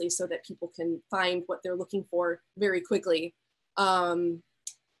 honestly, so that people can find what they're looking for very quickly.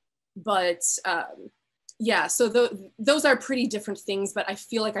 Yeah, so those are pretty different things, but I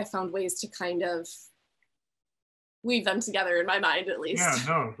feel like I found ways to kind of weave them together in my mind, at least. Yeah,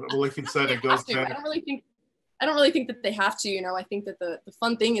 no, like you said, it goes back. I don't really think that they have to, you know. I think that the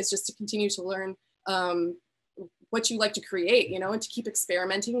fun thing is just to continue to learn what you like to create, you know, and to keep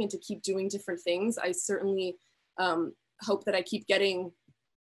experimenting and to keep doing different things. I certainly hope that I keep getting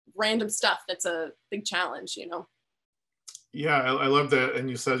random stuff that's a big challenge, you know. Yeah, I love that. And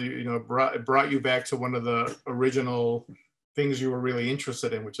you said, you know, it brought you back to one of the original things you were really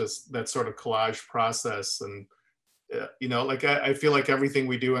interested in, which is that sort of collage process. And, you know, like I feel like everything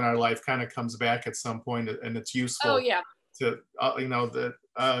we do in our life kind of comes back at some point and it's useful. Oh, yeah. To, you know,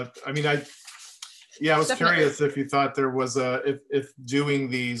 I mean, I was Definitely. curious if you thought there was if doing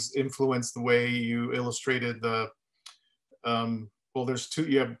these influenced the way you illustrated the, well,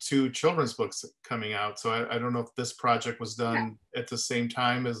 you have two children's books coming out. So I don't know if this project was done at the same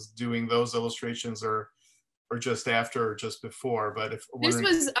time as doing those illustrations or just after or just before, but if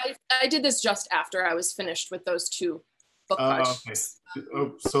I did this just after I was finished with those two book projects.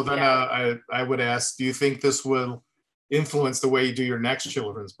 Okay. So then I would ask, do you think this will influence the way you do your next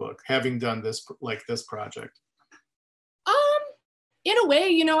children's book, having done this project? In a way,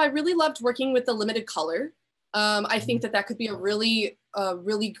 you know, I really loved working with the limited color. I think that could be a really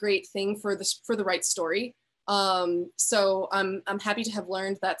great thing for the right story. So I'm happy to have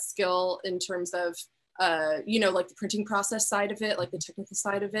learned that skill in terms of you know, like the printing process side of it, like the technical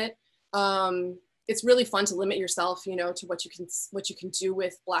side of it. It's really fun to limit yourself, you know, to what you can do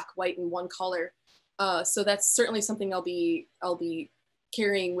with black, white, and one color. So that's certainly something I'll be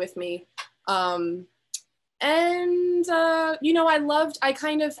carrying with me. You know, I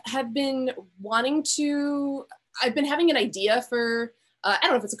kind of have been I've been having an idea for I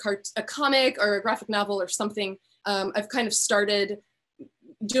don't know if it's a comic or a graphic novel or something. I've kind of started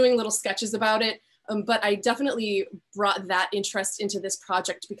doing little sketches about it, but I definitely brought that interest into this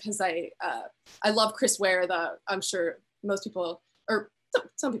project because I love Chris Ware. I'm sure most people, or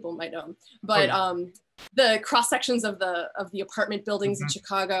some people might know him, but the cross sections of the apartment buildings in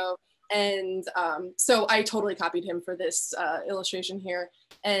Chicago. And so I totally copied him for this illustration here.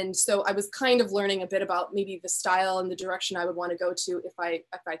 And so I was kind of learning a bit about maybe the style and the direction I would want to go to if I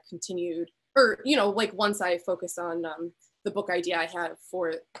continued, or, you know, like once I focus on the book idea I have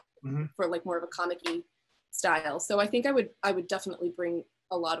for like more of a comic-y style. So I think I would definitely bring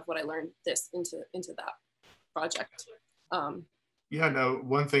a lot of what I learned into that project. Yeah, no,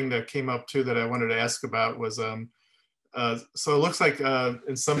 one thing that came up too that I wanted to ask about was, so it looks like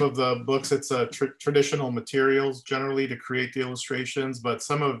in some of the books, it's traditional materials generally to create the illustrations, but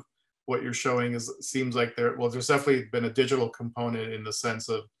some of what you're showing seems like there's definitely been a digital component in the sense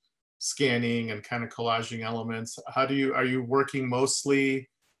of scanning and kind of collaging elements. Are you working mostly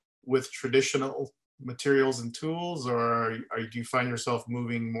with traditional materials and tools, or do you find yourself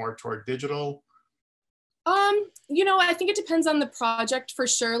moving more toward digital? You know, I think it depends on the project for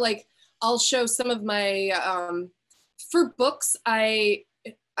sure. Like I'll show some of my, for books, I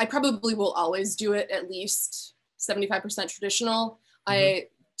probably will always do it at least 75% traditional.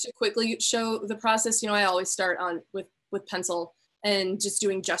 To quickly show the process, you know, I always start with pencil and just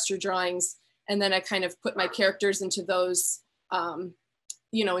doing gesture drawings. And then I kind of put my characters into those,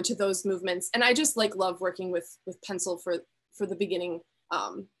 you know, into those movements. And I just like love working with pencil for the beginning,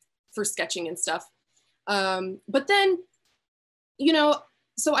 for sketching and stuff. But then, you know,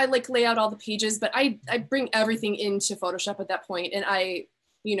 so I like lay out all the pages, but I bring everything into Photoshop at that point, and I,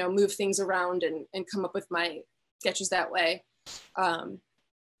 you know, move things around and come up with my sketches that way.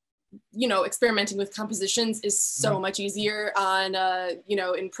 You know, experimenting with compositions is so much easier on, you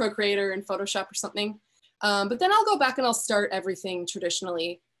know, in Procreate or in Photoshop or something. But then I'll go back and I'll start everything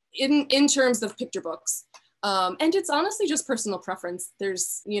traditionally in terms of picture books. And it's honestly just personal preference.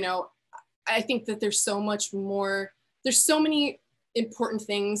 There's, you know, I think that there's so much more, there's so many important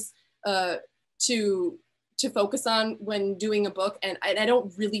things to focus on when doing a book. And I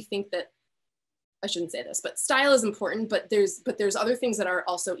don't really think that, I shouldn't say this, but style is important, but there's other things that are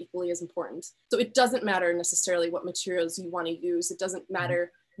also equally as important. So it doesn't matter necessarily what materials you want to use. It doesn't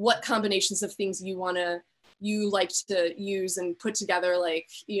matter what combinations of things you like to use and put together. Like,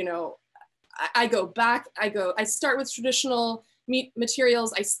 you know, I go back, I start with traditional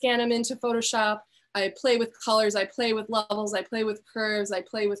materials, I scan them into Photoshop, I play with colors, I play with levels, I play with curves, I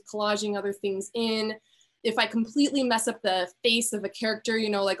play with collaging other things in. If I completely mess up the face of a character, you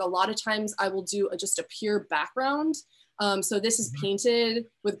know, like a lot of times I will do just a pure background. So this is painted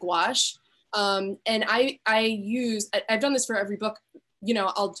with gouache. And I've done this for every book, you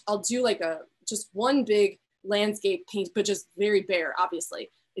know, I'll do like just one big landscape paint, but just very bare, obviously.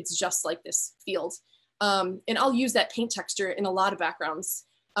 It's just like this field. And I'll use that paint texture in a lot of backgrounds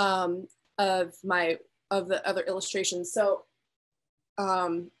of the other illustrations. So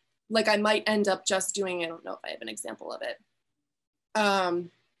like I might end up just doing, I don't know if I have an example of it.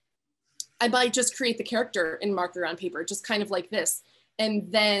 I might just create the character in marker on paper, just kind of like this, and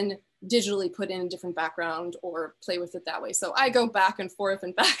then digitally put in a different background or play with it that way. So I go back and forth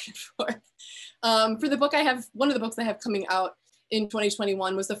and back and forth. For the book one of the books I have coming out in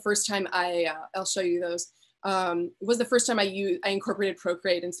 2021 was the first time I'll show you those, was the first time I incorporated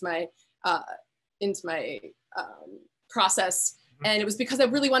Procreate into my process. And it was because I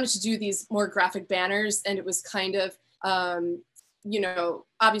really wanted to do these more graphic banners, and it was kind of, you know,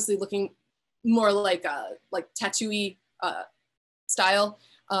 obviously looking more like tattoo-y style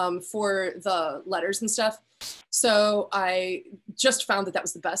for the letters and stuff. So I just found that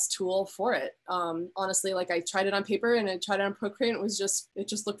was the best tool for it. Honestly, like I tried it on paper and I tried it on Procreate, and it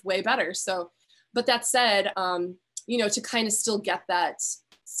just looked way better. So, but that said, you know, to kind of still get that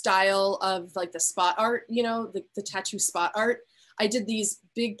style of like the spot art, you know, the tattoo spot art, I did these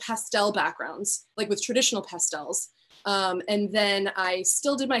big pastel backgrounds, like with traditional pastels. And then I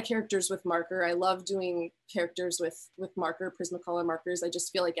still did my characters with marker. I love doing characters with marker, Prismacolor markers. I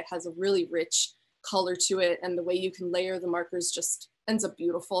just feel like it has a really rich color to it, and the way you can layer the markers just ends up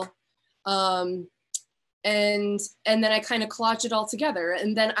beautiful. And then I kind of collaged it all together.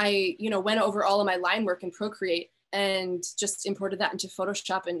 And then I, you know, went over all of my line work in Procreate and just imported that into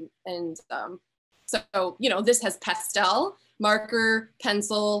Photoshop. And so, you know, this has pastel, marker,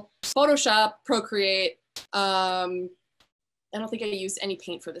 pencil, Photoshop, Procreate. I don't think I used any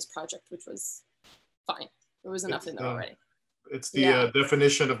paint for this project, which was fine. There was enough in there already. It's the Yeah.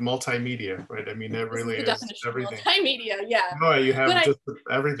 definition of multimedia, right? I mean, it This really the is definition of everything. multimedia, yeah. No, you But have just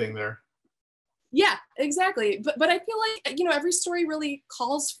everything there. Yeah, exactly. But I feel like, you know, every story really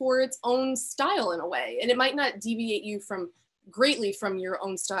calls for its own style in a way, and it might not deviate you from greatly from your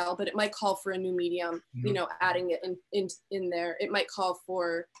own style, but it might call for a new medium, you know, adding it in there. It might call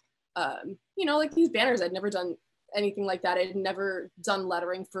for, you know, like these banners. I'd never done anything like that. I had never done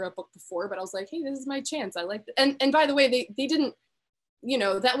lettering for a book before, but I was like, hey, this is my chance. I like it. And by the way, they didn't, you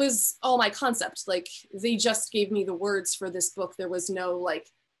know, that was all my concept. Like they just gave me the words for this book. There was no like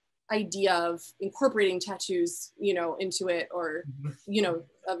idea of incorporating tattoos, you know, into it, or, you know,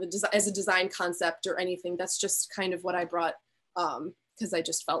 of as a design concept or anything. That's just kind of what I brought, because I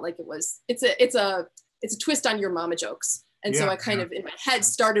just felt like it's a twist on your mama jokes. And so I kind of in my head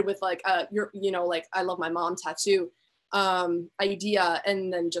started with like you know, like I love my mom tattoo idea,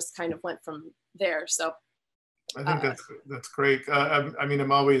 and then just kind of went from there. So I think that's great. I mean,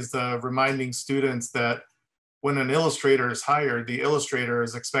 I'm always reminding students that when an illustrator is hired, the illustrator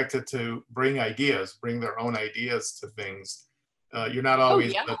is expected to bring their own ideas to things. You're not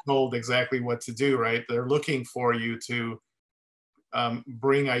always told exactly what to do, right? They're looking for you to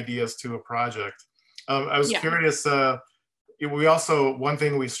bring ideas to a project. I was curious, we also, one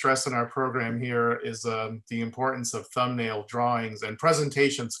thing we stress in our program here is the importance of thumbnail drawings and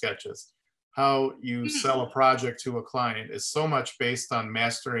presentation sketches. How you sell a project to a client is so much based on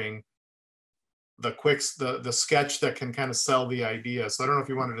mastering the sketch that can kind of sell the idea. So I don't know if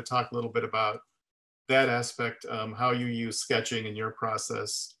you wanted to talk a little bit about that aspect, how you use sketching in your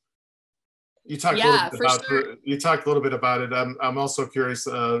process. You talked you talked a little bit about it. I'm also curious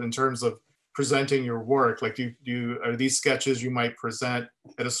in terms of presenting your work. Like, are these sketches you might present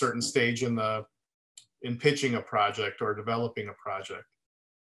at a certain stage in pitching a project or developing a project?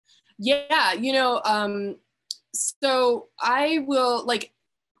 Yeah, you know, so I will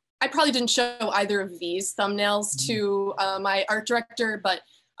I probably didn't show either of these thumbnails to my art director, but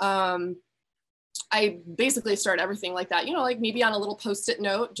I basically start everything like that, you know, like maybe on a little Post-it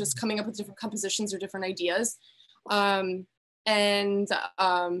note, just coming up with different compositions or different ideas. Then,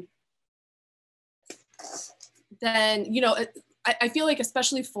 you know, I feel like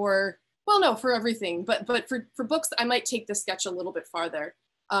especially for everything, but for books, I might take the sketch a little bit farther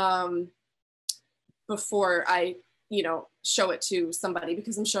before I, you know, show it to somebody,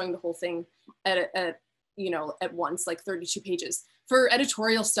 because I'm showing the whole thing at once, like 32 pages. For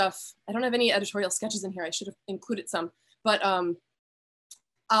editorial stuff, I don't have any editorial sketches in here. I should have included some, but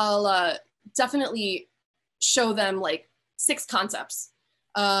I'll definitely show them like 6 concepts,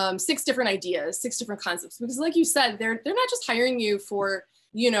 6 different ideas, 6 different concepts, because like you said, they're not just hiring you for,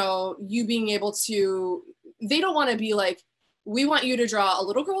 you know, you being able to, they don't want to be like, we want you to draw a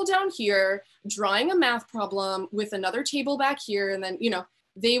little girl down here, drawing a math problem with another table back here. And then, you know,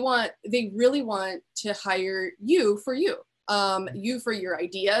 they really want to hire you for you, you for your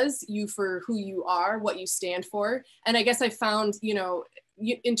ideas, you for who you are, what you stand for. And I guess I found, you know,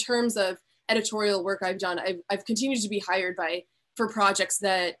 in terms of editorial work I've done, I've continued to be hired for projects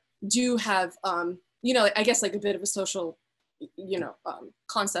that do have, you know, I guess like a bit of a social, you know,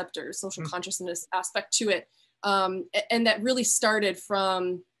 concept or social consciousness aspect to it. And that really started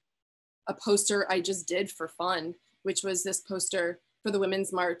from a poster I just did for fun, which was this poster for the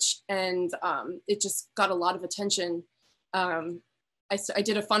Women's March. And it just got a lot of attention. I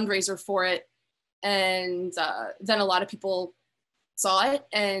did a fundraiser for it, and then a lot of people saw it.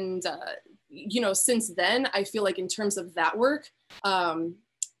 And, you know, since then, I feel like in terms of that work,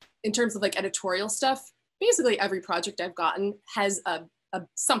 in terms of like editorial stuff, basically every project I've gotten has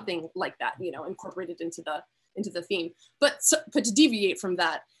something like that, you know, incorporated into the theme. But to deviate from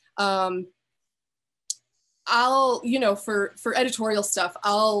that, I'll, you know, for editorial stuff,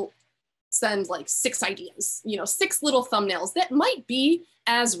 I'll send like 6 ideas, you know, 6 little thumbnails that might be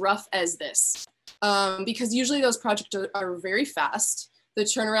as rough as this, because usually those projects are very fast. The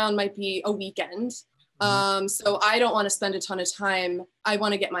turnaround might be a weekend. So I don't want to spend a ton of time. I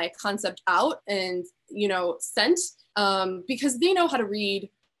want to get my concept out and, you know, sent, because they know how to read.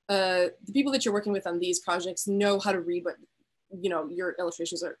 The people that you're working with on these projects know how to read what, you know, your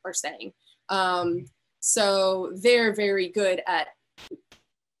illustrations are saying. So they're very good at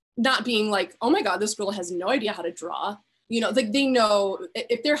not being like, oh my God, this girl has no idea how to draw. You know, like they know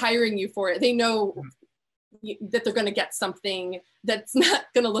if they're hiring you for it, they know that they're going to get something that's not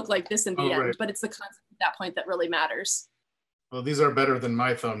going to look like this in the end, right. But it's the concept at that point that really matters. Well, these are better than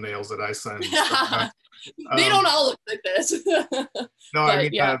my thumbnails that I send. They don't all look like this. No, but, I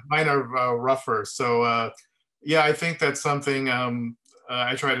mean, mine are rougher. So yeah, I think that's something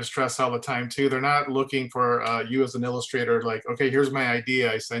I try to stress all the time too, they're not looking for you as an illustrator, like, okay, here's my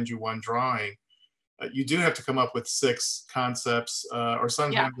idea, I send you one drawing. You do have to come up with 6 concepts, or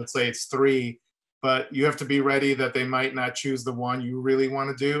sometimes let's say it's 3, but you have to be ready that they might not choose the one you really want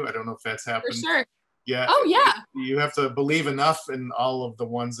to do. I don't know if that's happened. For sure. Yeah. Oh yeah. You have to believe enough in all of the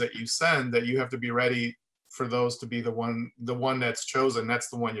ones that you send that you have to be ready for those to be the one that's chosen. That's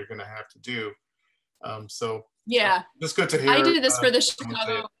the one you're going to have to do. So yeah, it's good to hear. I did this for the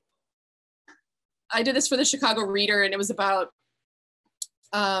Chicago. I did this for the Chicago Reader, and it was about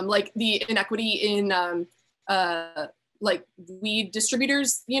like the inequity in like weed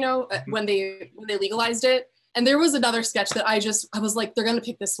distributors, you know, when they legalized it. And there was another sketch that I was like, they're gonna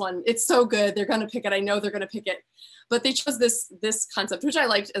pick this one. It's so good, they're gonna pick it. I know they're gonna pick it. But they chose this concept, which I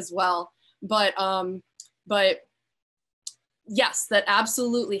liked as well. But yes, that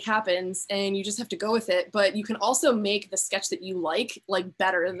absolutely happens, and you just have to go with it. But you can also make the sketch that you like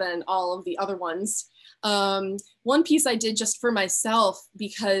better than all of the other ones. One piece I did just for myself,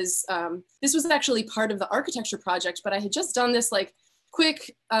 because this was actually part of the architecture project, but I had just done this like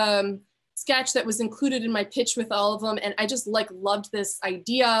quick sketch that was included in my pitch with all of them. And I just like loved this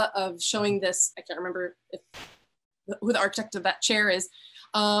idea of showing this, I can't remember who the architect of that chair is,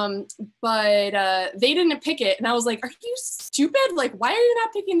 but they didn't pick it. And I was like, are you stupid? Like, why are you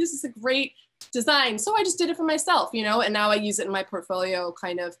not picking this? Is a great design. So I just did it for myself, you know, and now I use it in my portfolio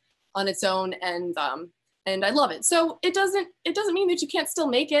kind of on its own, and I love it. So it doesn't mean that you can't still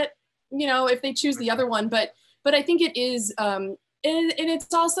make it, you know, if they choose the other one, but I think it is, and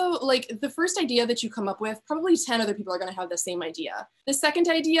it's also like the first idea that you come up with, probably 10 other people are going to have the same idea. The second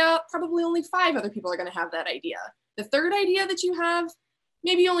idea, probably only 5 other people are going to have that idea. The third idea that you have,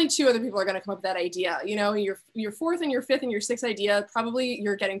 maybe only 2 other people are going to come up with that idea. You know, your fourth and your fifth and your sixth idea, probably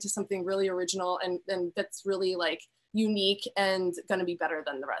you're getting to something really original and that's really like unique and going to be better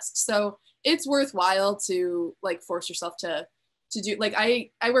than the rest. So it's worthwhile to like force yourself to do, like I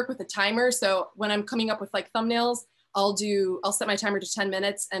work with a timer. So when I'm coming up with like thumbnails, I'll set my timer to 10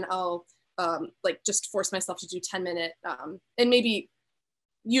 minutes and I'll like just force myself to do 10-minute, and maybe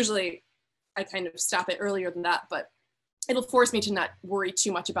usually I kind of stop it earlier than that, but it'll force me to not worry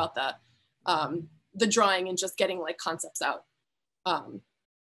too much about the drawing and just getting like concepts out.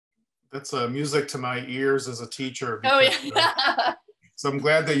 That's music to my ears as a teacher. Because, oh yeah. So I'm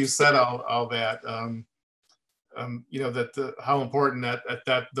glad that you said all that. You know, that how important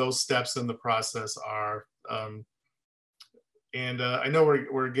that those steps in the process are. And I know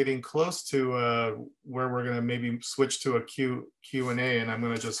we're getting close to where we're going to maybe switch to a Q&A, and I'm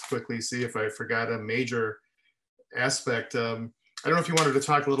going to just quickly see if I forgot a major aspect. I don't know if you wanted to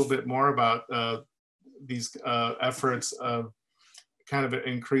talk a little bit more about these efforts of kind of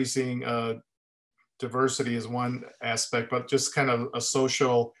increasing diversity is one aspect, but just kind of a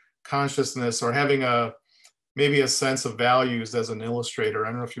social consciousness or having maybe a sense of values as an illustrator. I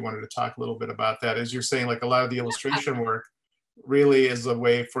don't know if you wanted to talk a little bit about that. As you're saying, like a lot of the illustration work really is a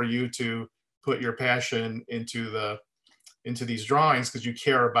way for you to put your passion into these drawings because you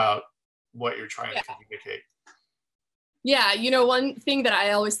care about what you're trying to communicate. Yeah, you know, one thing that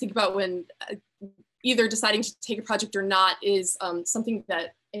I always think about when either deciding to take a project or not is something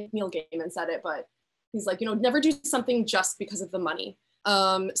that Neil Gaiman said it, but he's like, you know, never do something just because of the money.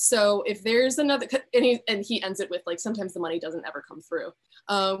 So if there's another, and he ends it with like, sometimes the money doesn't ever come through,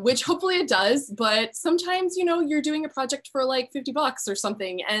 which hopefully it does, but sometimes, you know, you're doing a project for like $50 or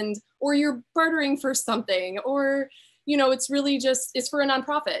something, or you're bartering for something, or, you know, it's really just, it's for a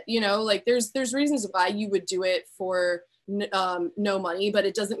nonprofit, you know, like there's reasons why you would do it for no money, but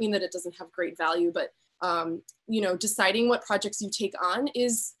it doesn't mean that it doesn't have great value. But, you know, deciding what projects you take on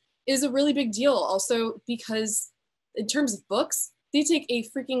is a really big deal also, because in terms of books, they take a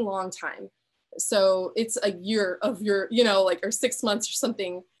freaking long time. So it's a year of your, you know, like, or 6 months or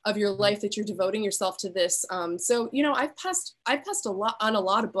something of your life that you're devoting yourself to this. So, you know, I've passed a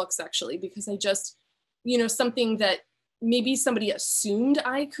lot of books actually, because I just, you know, something that maybe somebody assumed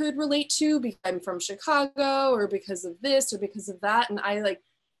I could relate to because I'm from Chicago or because of this or because of that. And I like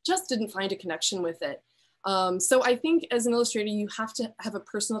just didn't find a connection with it. So I think as an illustrator, you have to have a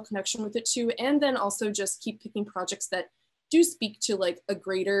personal connection with it too. And then also just keep picking projects that do speak to like a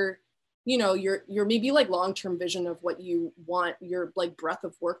greater, you know, your maybe like long-term vision of what you want your like breadth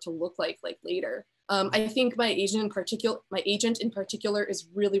of work to look like later. I think my agent in particular is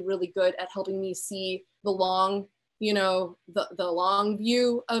really, really good at helping me see the long, you know, the long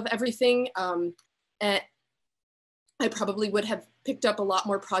view of everything. And I probably would have picked up a lot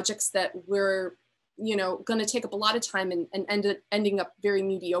more projects that were, you know, going to take up a lot of time and ending up very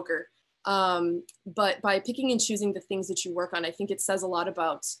mediocre. But by picking and choosing the things that you work on, I think it says a lot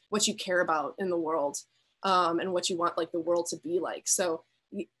about what you care about in the world, and what you want like the world to be like. So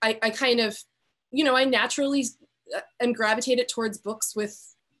I kind of, I naturally am gravitated towards books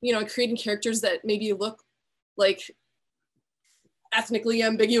with, creating characters that maybe look like ethnically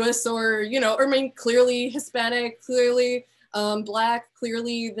ambiguous, or, or I mean, clearly Hispanic, clearly Black,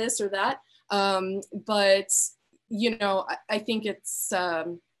 clearly this or that. But, I think it's not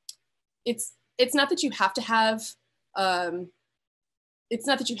that you have to have, it's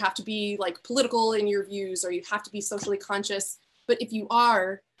not that you have to be like political in your views, or you have to be socially conscious, but if you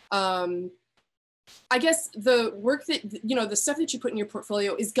are, I guess the work that, the stuff that you put in your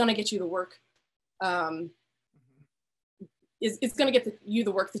portfolio is gonna get you the work, is gonna get you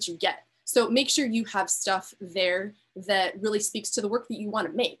the work that you get. So make sure you have stuff there that really speaks to the work that you wanna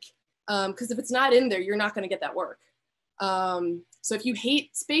make. Because if it's not in there, you're not gonna get that work. So if you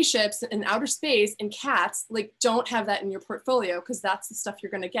hate spaceships and outer space and cats, like don't have that in your portfolio, because that's the stuff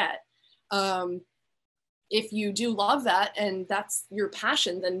you're gonna get. If you do love that and that's your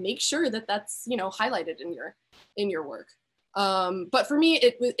passion, then make sure that that's, highlighted in your work. But for me,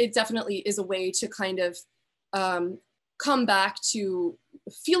 it definitely is a way to kind of come back to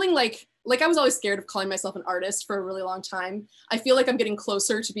feeling like I was always scared of calling myself an artist for a really long time. I feel like I'm getting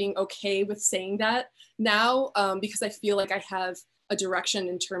closer to being okay with saying that now, because I feel like I have a direction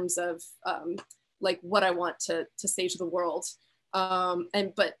in terms of like what I want to say to the world.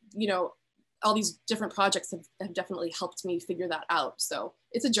 But all these different projects have definitely helped me figure that out. So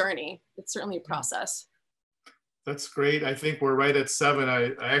it's a journey. It's certainly a process. That's great. I think we're right at 7.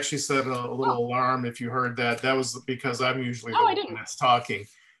 I actually set a little alarm if you heard that. That was because I'm usually the one that's talking.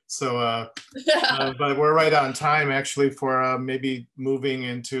 So, but we're right on time actually for maybe moving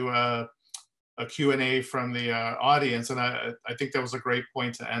into a Q&A from the audience. And I think that was a great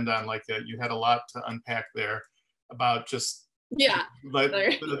point to end on, like that you had a lot to unpack there about just, but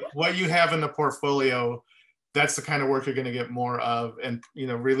what you have in the portfolio, that's the kind of work you're going to get more of, and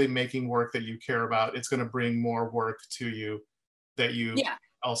really making work that you care about. It's going to bring more work to you that you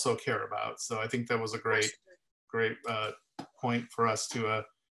also care about. So I think that was a great point for us to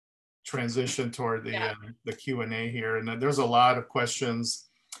transition toward the Q&A here. And there's a lot of questions.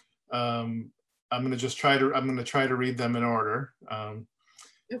 I'm going to try to read them in order.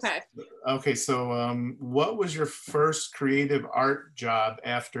 Okay, so what was your first creative art job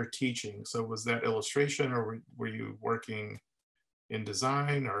after teaching? So was that illustration, or were you working in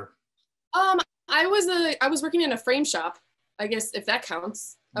design, or? I was working in a frame shop, I guess, if that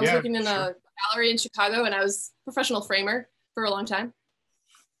counts. I was working in a gallery in Chicago, and I was a professional framer for a long time.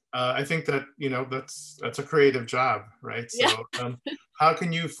 I think that, that's a creative job, right? So how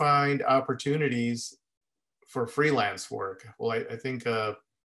can you find opportunities for freelance work? Well, I think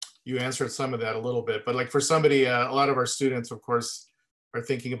you answered some of that a little bit, but like for somebody, a lot of our students, of course, are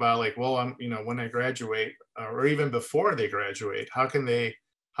thinking about like, well, when I graduate, or even before they graduate, how can they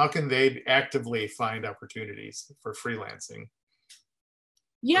actively find opportunities for freelancing?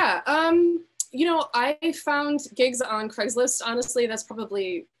 Yeah, I found gigs on Craigslist. Honestly, that's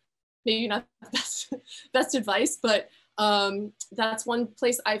probably maybe not the best advice, but that's one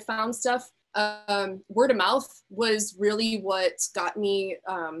place I found stuff. Word of mouth was really what got me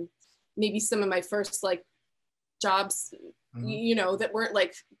maybe some of my first like jobs, that weren't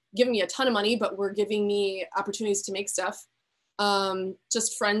like giving me a ton of money, but were giving me opportunities to make stuff.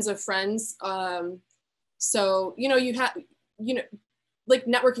 Just friends of friends. So, you have, like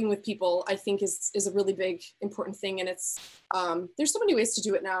networking with people, I think is a really big, important thing. And it's, there's so many ways to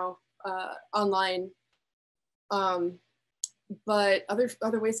do it now online. But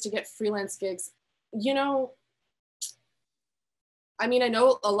other ways to get freelance gigs, I mean, I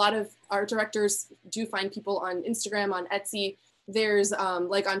know a lot of art directors do find people on Instagram, on Etsy. There's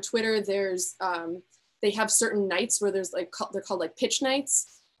like on Twitter, there's they have certain nights where there's like, they're called like pitch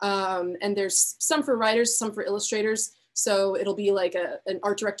nights. And there's some for writers, some for illustrators. So it'll be like an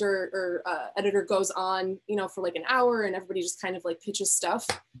art director or editor goes on, for like an hour, and everybody just kind of like pitches stuff.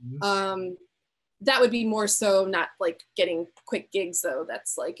 That would be more so not like getting quick gigs though.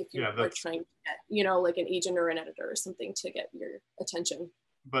 That's like if you're like trying to get, like an agent or an editor or something to get your attention.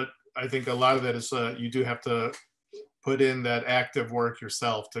 But I think a lot of that is you do have to put in that active work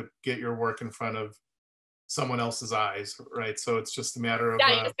yourself to get your work in front of someone else's eyes, right? So it's just a matter of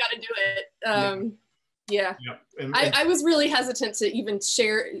you just got to do it. I was really hesitant to even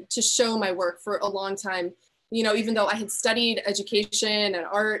show my work for a long time, even though I had studied education and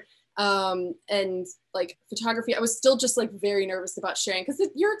art and like photography. I was still just like very nervous about sharing, because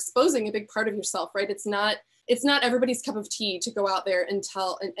you're exposing a big part of yourself, right? It's not it's not everybody's cup of tea to go out there and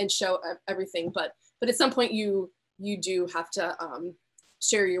tell and show everything, but at some point you do have to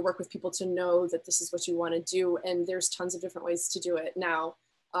share your work with people to know that this is what you want to do. And there's tons of different ways to do it now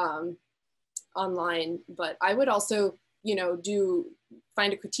online. But I would also, you know,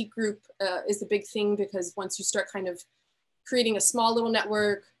 find a critique group is a big thing, because once you start kind of creating a small little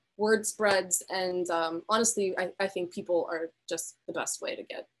network, word spreads, and honestly, I think people are just the best way to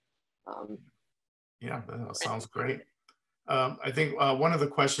get. Yeah, that sounds great. I think one of the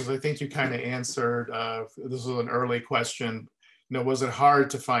questions I think you kind of answered, this was an early question, you know, was it hard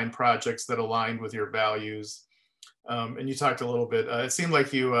to find projects that aligned with your values? And you talked a little bit, it seemed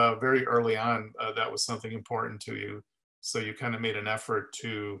like you very early on, that was something important to you. So you kind of made an effort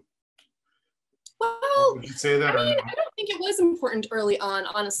to, well, would you say that? I mean, I don't think it was important early on,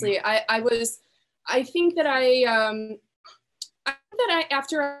 honestly. I think that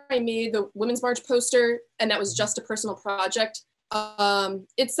after I made the Women's March poster, and that was just a personal project,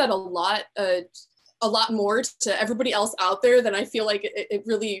 it said a lot more to everybody else out there than I feel like it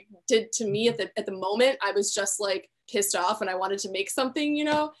really did to me at the moment. I was just like pissed off and I wanted to make something, you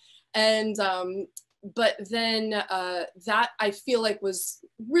know, and but then that I feel like was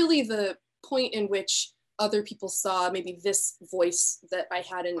really the point in which other people saw maybe this voice that I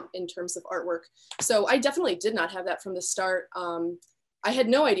had in terms of artwork. So I definitely did not have that from the start. I had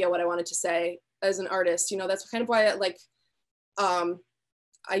no idea what I wanted to say as an artist. You know, that's kind of why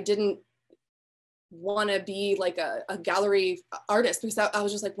I didn't want to be like a gallery artist, because I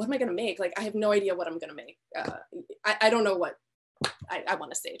was just like, what am I going to make? Like, I have no idea what I'm going to make. I don't know what I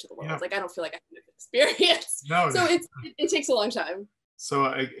want to say to the world. Yeah. Like, I don't feel like I have an experience. No. So it takes a long time. So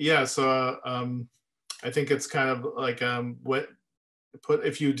I think it's kind of like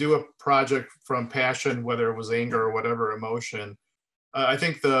if you do a project from passion, whether it was anger or whatever emotion, I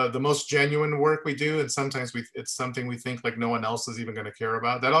think the most genuine work we do, and sometimes it's something we think like no one else is even going to care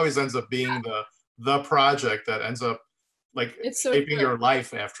about, that always ends up being the project that ends up like shaping your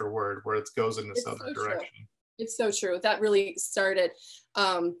life afterward, where it goes in this other direction. It's so true. That really started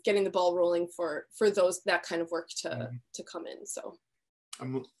getting the ball rolling for that kind of work to come in. So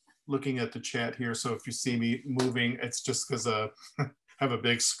I'm looking at the chat here, so if you see me moving, it's just because I have a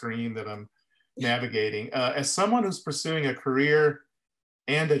big screen that I'm navigating. As someone who's pursuing a career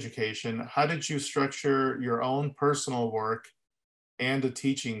and education, how did you structure your own personal work and a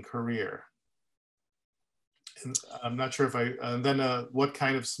teaching career? And I'm not sure if what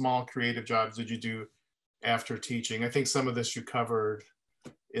kind of small creative jobs did you do after teaching? I think some of this you covered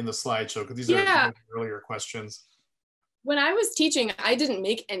in the slideshow, because these are earlier questions. When I was teaching, I didn't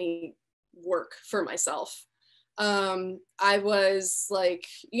make any work for myself. I was like,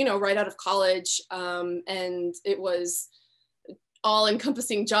 you know, right out of college, and it was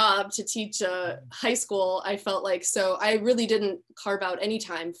all-encompassing job to teach high school, I felt like. So I really didn't carve out any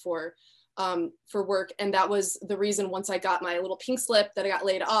time for work. And that was the reason, once I got my little pink slip, that I got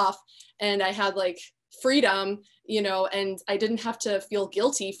laid off and I had like freedom, you know, and I didn't have to feel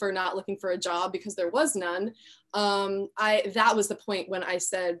guilty for not looking for a job because there was none. That was the point when I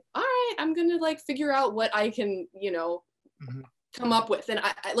said, all right, I'm gonna like figure out what I can, you know, come up with. And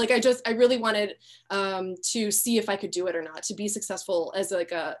I really wanted to see if I could do it or not, to be successful as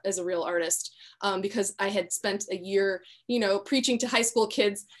a real artist, because I had spent a year, you know, preaching to high school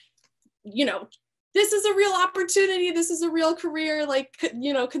kids, you know, this is a real opportunity, this is a real career, like,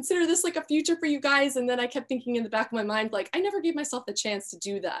 you know, consider this like a future for you guys. And then I kept thinking in the back of my mind, like, I never gave myself the chance to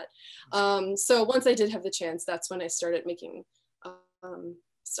do that. So once I did have the chance, that's when I started making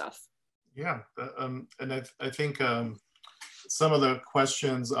stuff. Yeah, and I think some of the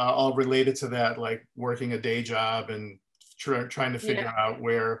questions all related to that, like working a day job and trying to figure out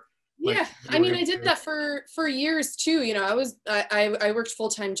where. Like, yeah, I mean, I did that for years too. You know, I worked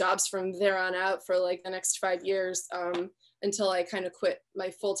full-time jobs from there on out for like the next 5 years, until I kind of quit my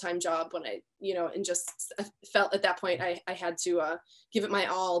full-time job when I, you know, and just felt at that point I had to give it my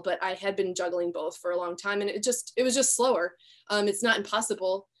all. But I had been juggling both for a long time, and it was just slower. It's not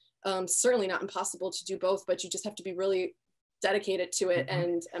impossible, certainly not impossible to do both, but you just have to be really dedicated to it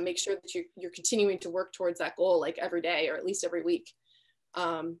and make sure that you're continuing to work towards that goal, like every day or at least every week.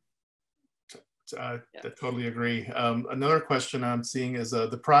 I totally agree. Another question I'm seeing is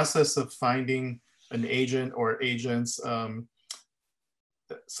the process of finding an agent or agents.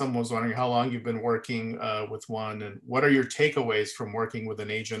 Someone was wondering how long you've been working with one, and what are your takeaways from working with an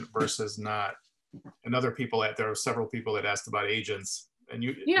agent versus not? And other people, there are several people that asked about agents, and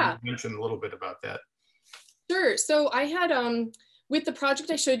you mentioned a little bit about that. Sure. So I had with the project,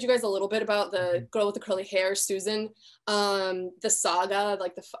 I showed you guys a little bit about the girl with the curly hair, Susan, the saga,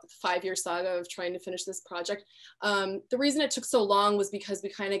 like the 5-year saga of trying to finish this project. The reason it took so long was because we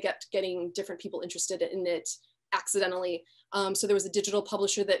kind of kept getting different people interested in it accidentally. So there was a digital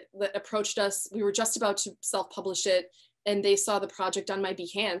publisher that approached us. We were just about to self-publish it, and they saw the project on my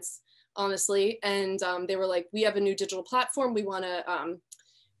Behance, honestly. And they were like, we have a new digital platform. We want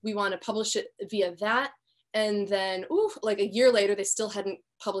to publish it via that. And then, like a year later, they still hadn't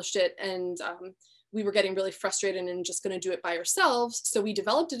published it. And we were getting really frustrated and just going to do it by ourselves. So we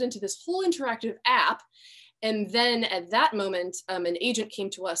developed it into this whole interactive app. And then at that moment, an agent came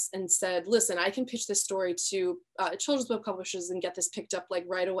to us and said, listen, I can pitch this story to children's book publishers and get this picked up like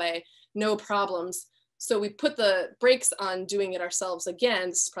right away, no problems. So we put the brakes on doing it ourselves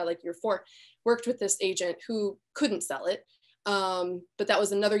again. This is probably like year 4, worked with this agent who couldn't sell it. But that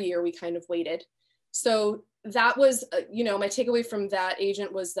was another year we kind of waited. So that was, my takeaway from that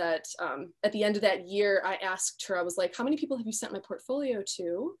agent was that at the end of that year, I asked her, I was like, how many people have you sent my portfolio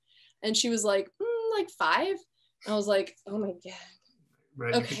to? And she was like, like 5. I was like, oh my God.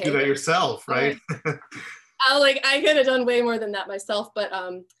 Right. Okay. You can do that yourself, right? I could have done way more than that myself,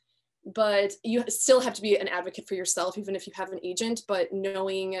 but you still have to be an advocate for yourself, even if you have an agent, but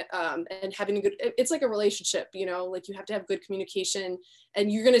knowing and having a good, it's like a relationship, like you have to have good communication, and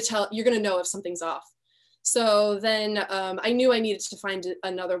you're going to know if something's off. So then I knew I needed to find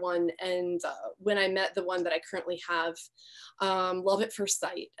another one. And when I met the one that I currently have, love at first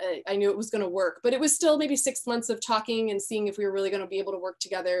sight, I knew it was going to work, but it was still maybe 6 months of talking and seeing if we were really going to be able to work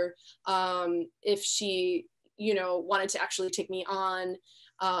together. If she, wanted to actually take me on.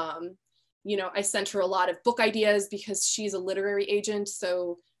 I sent her a lot of book ideas because she's a literary agent.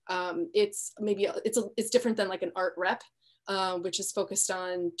 So it's different than like an art rep, which is focused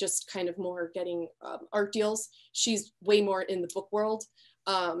on just kind of more getting art deals. She's way more in the book world.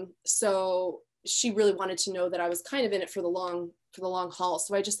 So she really wanted to know that I was kind of in it for the long haul.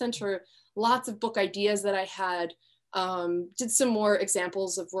 So I just sent her lots of book ideas that I had, did some more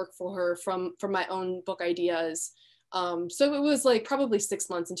examples of work for her from my own book ideas. So it was like probably 6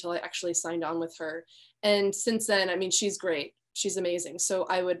 months until I actually signed on with her. And since then, I mean, she's great. She's amazing. So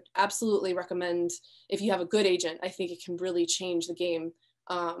I would absolutely recommend, if you have a good agent, I think it can really change the game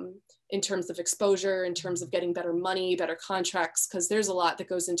in terms of exposure, in terms of getting better money, better contracts, because there's a lot that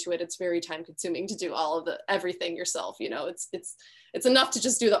goes into it. It's very time consuming to do all of everything yourself. It's enough to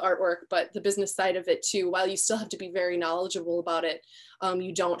just do the artwork, but the business side of it too, while you still have to be very knowledgeable about it,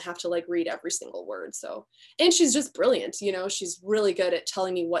 you don't have to like read every single word. So, and she's just brilliant. She's really good at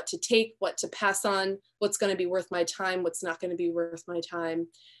telling me what to take, what to pass on, what's going to be worth my time, what's not going to be worth my time.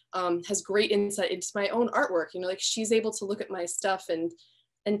 Has great insight into my own artwork. like she's able to look at my stuff and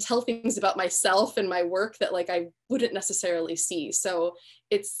tell things about myself and my work that like I wouldn't necessarily see. So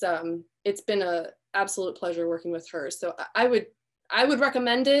it's been a absolute pleasure working with her. So I would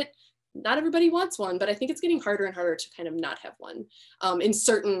recommend it. Not everybody wants one, but I think it's getting harder and harder to kind of not have one in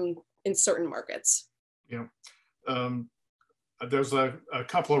certain markets. Yeah. There's a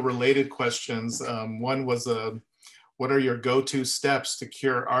couple of related questions. One was what are your go-to steps to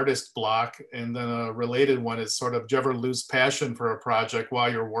cure artist block? And then a related one is sort of, do you ever lose passion for a project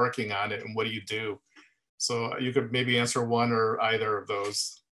while you're working on it, and what do you do? So you could maybe answer one or either of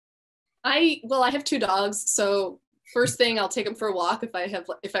those. I have 2 dogs. So first thing, I'll take them for a walk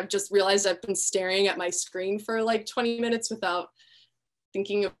if I've just realized I've been staring at my screen for like 20 minutes without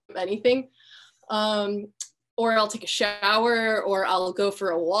thinking of anything. Or I'll take a shower, or I'll go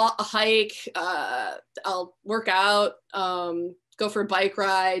for a hike, I'll work out, go for a bike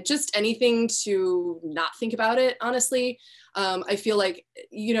ride, just anything to not think about it, honestly. I feel like,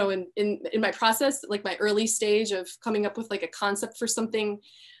 in my process, like my early stage of coming up with like a concept for something,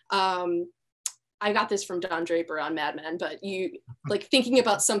 I got this from Don Draper on Mad Men, but you like thinking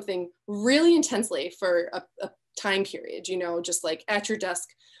about something really intensely for a time period, just like at your desk,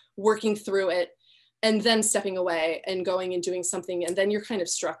 working through it, and then stepping away and going and doing something. And then you're kind of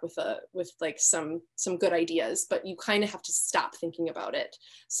struck with like some good ideas, but you kind of have to stop thinking about it.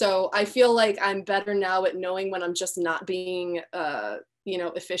 So I feel like I'm better now at knowing when I'm just not being,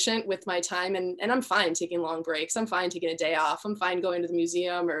 efficient with my time. And I'm fine taking long breaks. I'm fine taking a day off. I'm fine going to the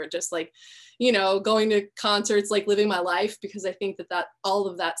museum, or just like, going to concerts, like living my life, because I think that all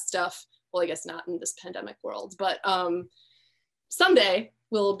of that stuff, well, I guess not in this pandemic world, but someday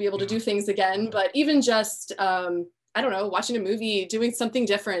we'll be able to do things again. But even just, I don't know, watching a movie, doing something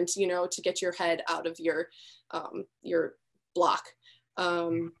different, to get your head out of your block.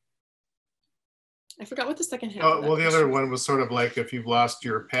 I forgot what the second half Oh, of that well, the question other was. one was sort of like if you've lost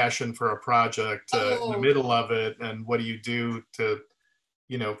your passion for a project in the Oh, middle of it, and what do you do to,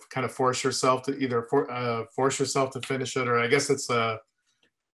 you know, kind of force yourself to either force yourself to finish it, or I guess it's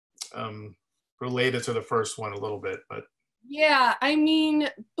related to the first one a little bit, but. yeah, I mean,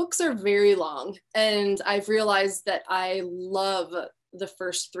 books are very long, and I've realized that I love the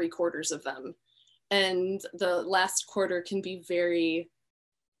first 3/4 of them, and the last quarter can be very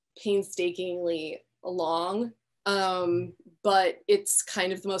painstakingly long. But it's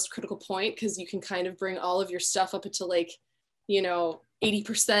kind of the most critical point because you can kind of bring all of your stuff up into like, you know,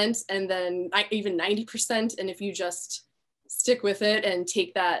 80% and then even 90%. And if you just stick with it and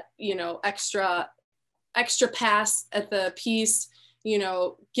take that, you know, extra pass at the piece, you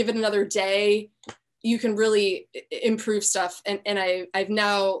know, give it another day, you can really improve stuff. And I've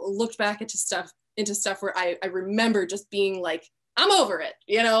now looked back into stuff where I remember just being like, I'm over it,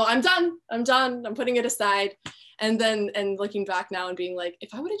 you know, I'm done, I'm putting it aside. And looking back now and being like,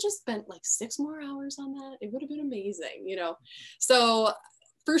 if I would have just spent like 6 more hours on that, it would have been amazing, you know? So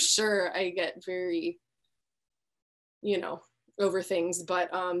for sure, I get very, you know, over things, but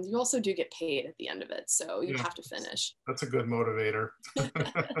you also do get paid at the end of it. So you have to finish. That's a good motivator.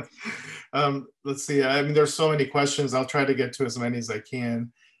 Let's see. I mean, there's so many questions. I'll try to get to as many as I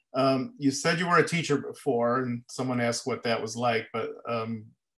can. You said you were a teacher before, and someone asked what that was like, but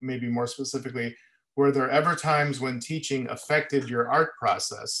maybe more specifically, were there ever times when teaching affected your art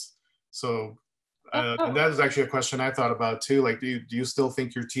process? So and that is actually a question I thought about too. Like, do you still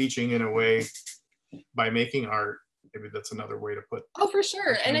think you're teaching in a way by making art? Maybe that's another way to put. Oh, for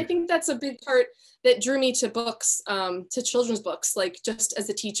sure. And I think that's a big part that drew me to books, to children's books. Like, just as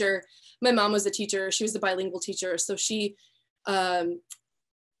a teacher, my mom was a teacher. She was a bilingual teacher. So she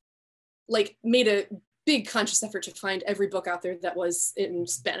like made a big conscious effort to find every book out there that was in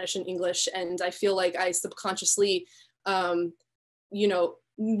Spanish and English. And I feel like I subconsciously, you know,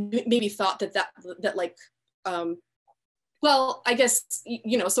 maybe thought that like, well, I guess,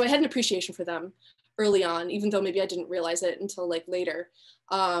 you know, so I had an appreciation for them early on, even though maybe I didn't realize it until like later.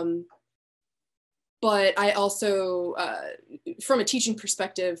 But I also, from a teaching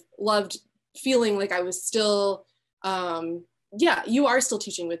perspective, loved feeling like I was still, yeah, you are still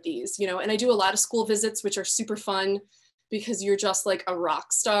teaching with these, you know, and I do a lot of school visits, which are super fun because you're just like a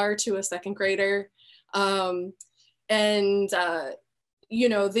rock star to a second grader. You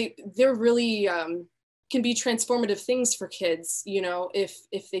know, they're really can be transformative things for kids, you know, if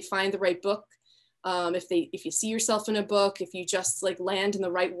they find the right book, if you see yourself in a book, if you just like land in the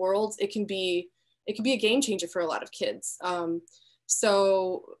right world, it can be a game changer for a lot of kids.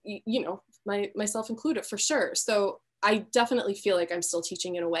 So, you know, myself included for sure. So I definitely feel like I'm still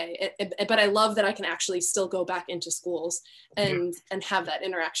teaching in a way, but I love that I can actually still go back into schools and have that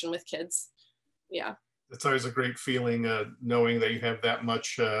interaction with kids. Yeah. It's always a great feeling knowing that you have that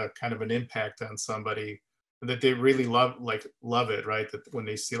much kind of an impact on somebody, and that they really love it, right? That when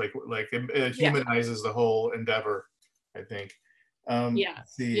they see it humanizes the whole endeavor, I think.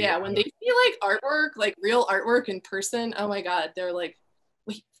 Yeah, when they see like artwork, like real artwork in person, oh my God, they're like,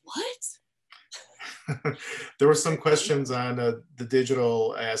 wait, what? There were some questions on the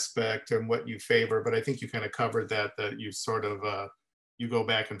digital aspect and what you favor, but I think you kind of covered that you sort of, you go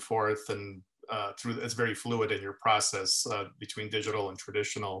back and forth and it's very fluid in your process between digital and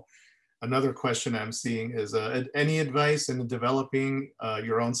traditional. Another question I'm seeing is any advice in developing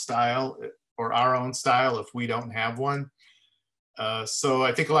your own style or our own style if we don't have one? So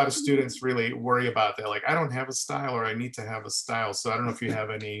I think a lot of students really worry about that. Like, I don't have a style, or I need to have a style. So I don't know if you have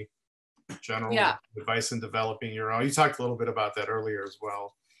any general advice in developing your own. You talked a little bit about that earlier as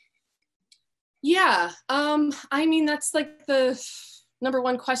well. Yeah, I mean, that's like the number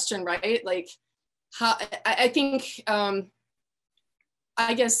one question, right? Like, how, I think,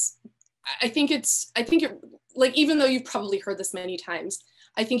 I guess, I think it, like, even though you've probably heard this many times,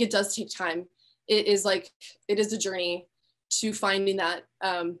 I think it does take time. It is a journey to finding that.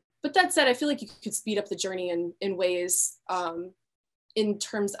 But that said, I feel like you could speed up the journey in ways, in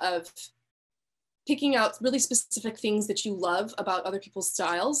terms of picking out really specific things that you love about other people's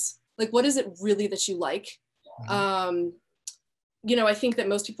styles. Like, what is it really that you like? You know, I think that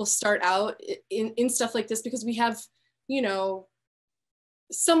most people start out in stuff like this because we have, you know,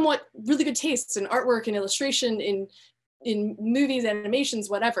 somewhat really good tastes in artwork and illustration, in movies,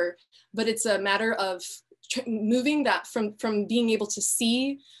 animations, whatever. But it's a matter of moving that from being able to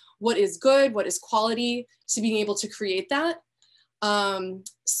see what is good, what is quality, to being able to create that.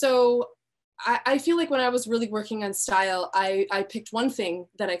 So I feel like when I was really working on style, I picked one thing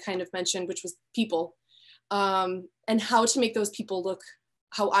that I kind of mentioned, which was people, and how to make those people look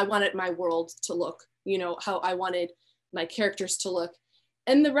I wanted my world to look, you know, how I wanted my characters to look.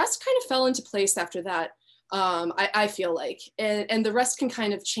 And the rest kind of fell into place after that. I feel like, and the rest can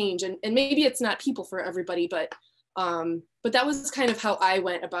kind of change, and maybe it's not people for everybody, but that was kind of how I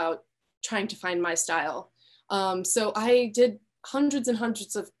went about trying to find my style. So I did hundreds and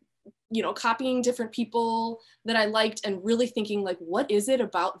hundreds of, you know, copying different people that I liked and really thinking like, what is it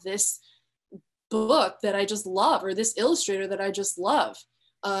about this book that I just love, or this illustrator that I just love?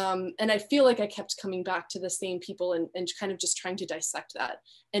 And I feel like I kept coming back to the same people and kind of just trying to dissect that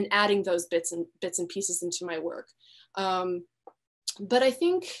and adding those bits and pieces into my work. But I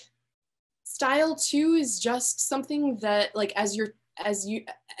think style too is just something that like, as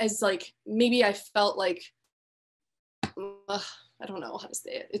like, maybe I felt like, I don't know how to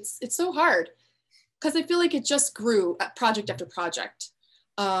say it. It's so hard because I feel like it just grew project after project.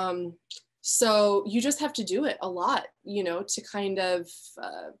 So you just have to do it a lot, you know, to kind of,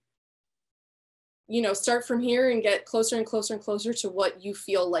 you know, start from here and get closer and closer and closer to what you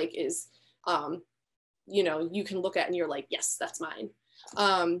feel like is, you know, you can look at and you're like, yes, that's mine.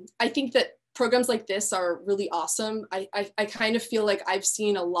 I think that programs like this are really awesome. I kind of feel like I've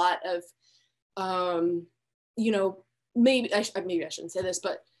seen a lot of, you know, maybe I shouldn't say this,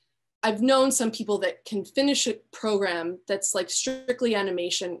 but I've known some people that can finish a program that's like strictly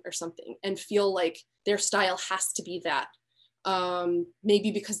animation or something and feel like their style has to be that.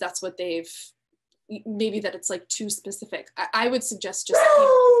 Maybe because that's what maybe that it's like too specific. I would suggest just,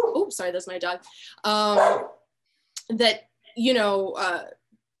 oh, sorry, that's my dog. That, you know,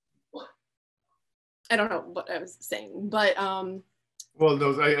 I don't know what I was saying, but. Well,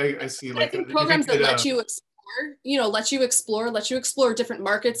 no, I see. Like, I think programs that let you explore, you know, let you explore different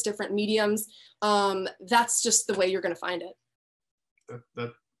markets, different mediums. That's just the way you're going to find it.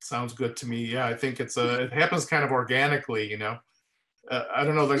 That sounds good to me. Yeah, I think it happens kind of organically, you know. I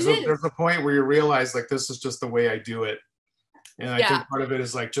don't know. There's a point where you realize like this is just the way I do it, and I think part of it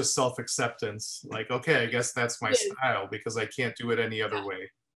is like just self-acceptance. Like, okay, I guess that's my style because I can't do it any other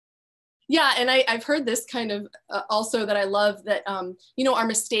way. Yeah, and I've heard this kind of also that I love that, you know, our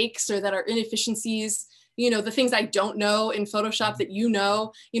mistakes or that our inefficiencies, you know, the things I don't know in Photoshop that you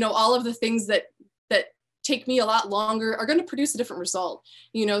know, all of the things that take me a lot longer are going to produce a different result,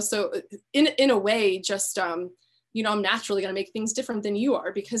 you know. So in a way, just, you know, I'm naturally going to make things different than you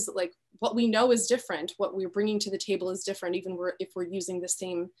are because like what we know is different. What we're bringing to the table is different, even if we're using the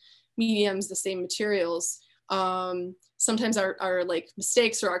same mediums, the same materials. Sometimes our like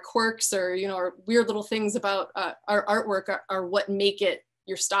mistakes or our quirks or, you know, our weird little things about our artwork are what make it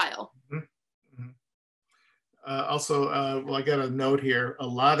your style. Mm-hmm. Also, well, I got a note here, a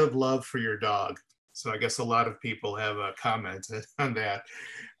lot of love for your dog. So I guess a lot of people have commented on that.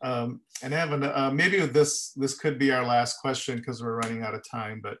 And I have maybe this could be our last question because we're running out of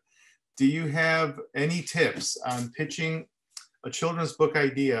time, but do you have any tips on pitching a children's book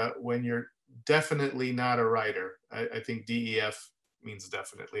idea when you're definitely not a writer? I think DEF means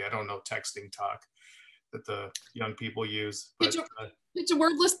definitely. I don't know texting talk that the young people use. But it's a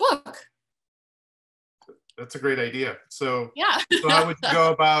wordless book. That's a great idea. So, yeah. So how would you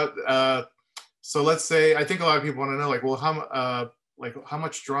go about, so let's say, I think a lot of people want to know, like, well, how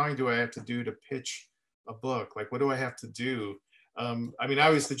much drawing do I have to do to pitch a book? Like, what do I have to do? I mean, I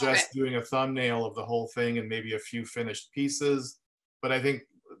always suggest doing a thumbnail of the whole thing and maybe a few finished pieces, but I think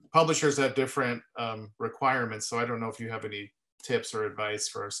publishers have different requirements. So I don't know if you have any tips or advice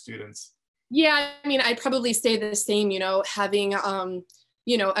for our students. Yeah, I mean, I'd probably say the same, you know, having,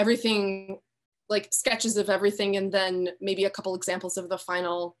 you know, everything, like sketches of everything, and then maybe a couple examples of the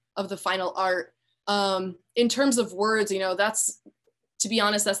final art. In terms of words, you know, to be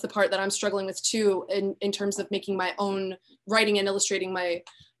honest, that's the part that I'm struggling with too, in terms of making my own writing and illustrating my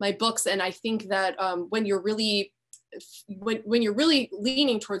books. And I think that when you're really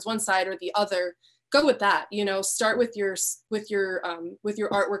leaning towards one side or the other, go with that. You know, start with your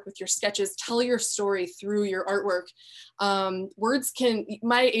artwork, with your sketches. Tell your story through your artwork. Words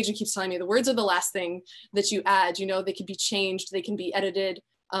my agent keeps telling me the words are the last thing that you add. You know, they can be changed, they can be edited.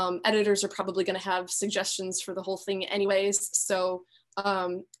 Editors are probably going to have suggestions for the whole thing anyways. So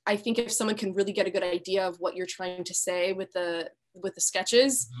I think if someone can really get a good idea of what you're trying to say with the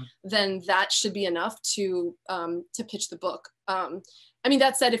sketches, then that should be enough to pitch the book. I mean,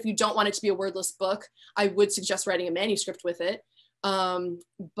 that said, if you don't want it to be a wordless book, I would suggest writing a manuscript with it,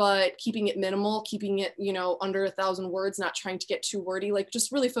 but keeping it minimal, keeping it, you know, under 1,000 words, not trying to get too wordy, like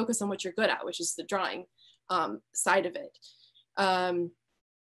just really focus on what you're good at, which is the drawing side of it.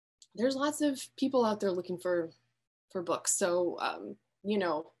 There's lots of people out there looking for books. So, you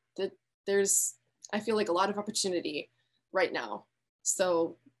know, there's, I feel like a lot of opportunity right now.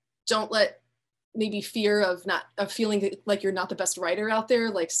 So don't let maybe fear of feeling like you're not the best writer out there,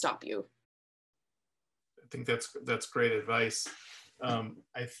 like, stop you. I think that's great advice.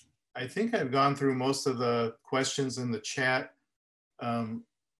 I think I've gone through most of the questions in the chat.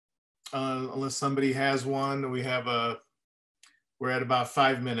 Unless somebody has one, we're at about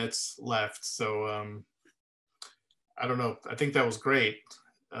 5 minutes left. So I don't know. I think that was great.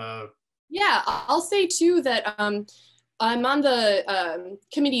 Yeah, I'll say too that I'm on the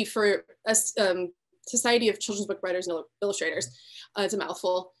committee for Society of Children's Book Writers and Illustrators. It's a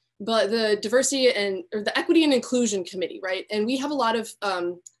mouthful, but the the Equity and Inclusion Committee, right? And we have a lot of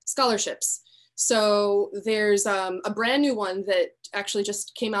scholarships. So there's a brand new one that actually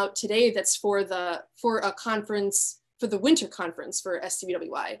just came out today that's for a conference, for the winter conference for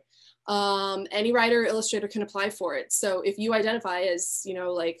SCBWI. Any writer, illustrator can apply for it. So if you identify as,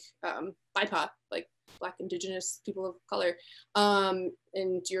 like BIPOC, like Black, Indigenous, people of color,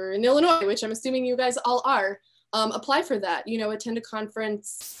 and you're in Illinois, which I'm assuming you guys all are, apply for that. Attend a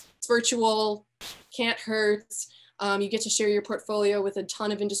conference. It's virtual, can't hurt. You get to share your portfolio with a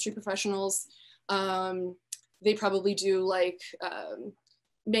ton of industry professionals. They probably do like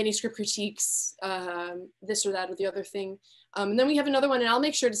manuscript critiques, this or that or the other thing. And then we have another one, and I'll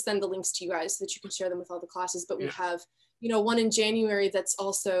make sure to send the links to you guys so that you can share them with all the classes. But we have, one in January that's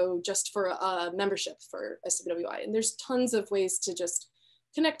also just for a membership for SCBWI. And there's tons of ways to just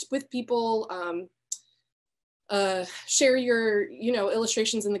connect with people, share your,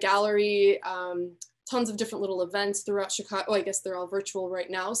 illustrations in the gallery, tons of different little events throughout Chicago. Oh, I guess they're all virtual right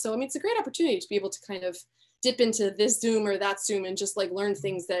now. So, I mean, it's a great opportunity to be able to kind of dip into this Zoom or that Zoom and just like learn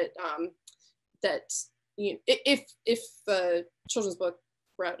things that, if the children's book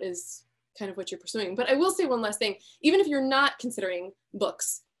route is kind of what you're pursuing. But I will say one last thing, even if you're not considering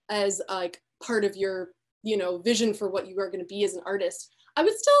books as like part of your, vision for what you are going to be as an artist, I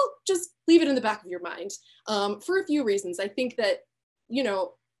would still just leave it in the back of your mind for a few reasons. I think that,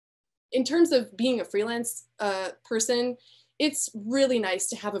 in terms of being a freelance person, it's really nice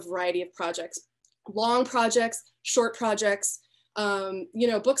to have a variety of projects, long projects, short projects.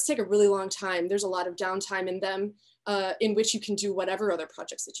 Books take a really long time. There's a lot of downtime in them in which you can do whatever other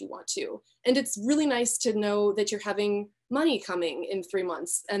projects that you want to. And it's really nice to know that you're having money coming in 3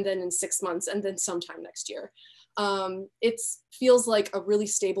 months and then in 6 months and then sometime next year. It feels like a really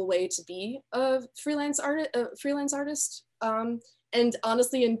stable way to be a freelance artist. And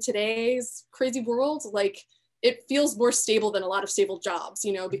honestly, in today's crazy world, like, it feels more stable than a lot of stable jobs,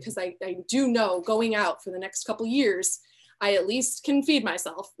 because I do know going out for the next couple years, I at least can feed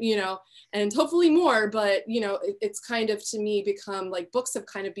myself, and hopefully more, but, it's kind of, to me, become like, books have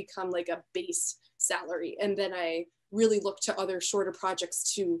kind of become like a base salary. And then I really look to other shorter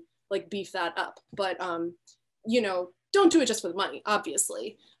projects to like beef that up. But, don't do it just for the money,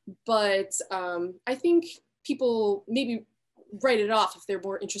 obviously. But I think people maybe write it off if they're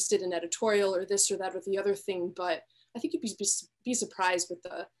more interested in editorial or this or that or the other thing. But I think you'd be surprised with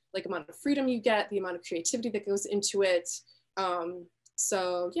the like amount of freedom you get, the amount of creativity that goes into it.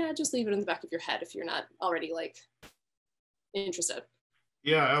 So yeah, just leave it in the back of your head if you're not already like interested.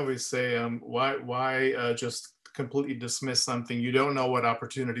 Yeah, I always say, why just completely dismiss something? You don't know what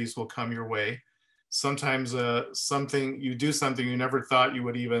opportunities will come your way. Sometimes you do something you never thought you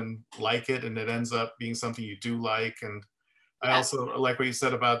would even like it, and it ends up being something you do like. And I also like what you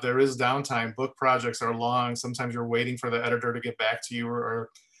said about there is downtime. Book projects are long. Sometimes you're waiting for the editor to get back to you or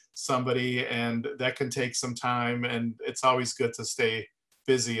somebody, and that can take some time. And it's always good to stay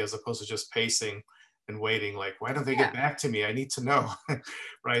busy as opposed to just pacing and waiting. Like, why don't they get back to me? I need to know,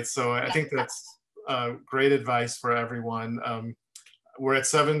 right? So I think that's great advice for everyone. We're at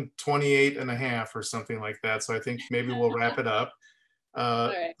 7:28 and a half or something like that. So I think maybe we'll wrap it up.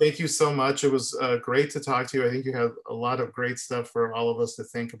 Right. Thank you so much. It was great to talk to you. I think you have a lot of great stuff for all of us to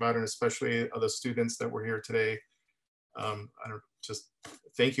think about, and especially the students that were here today.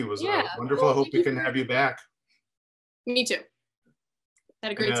 Thank you. It was wonderful. I hope we can have you back. Me too.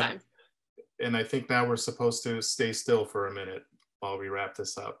 Had a great time. And I think now we're supposed to stay still for a minute while we wrap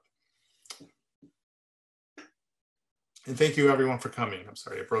this up. And thank you everyone for coming. I'm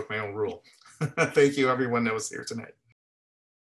sorry, I broke my own rule. Thank you everyone that was here tonight.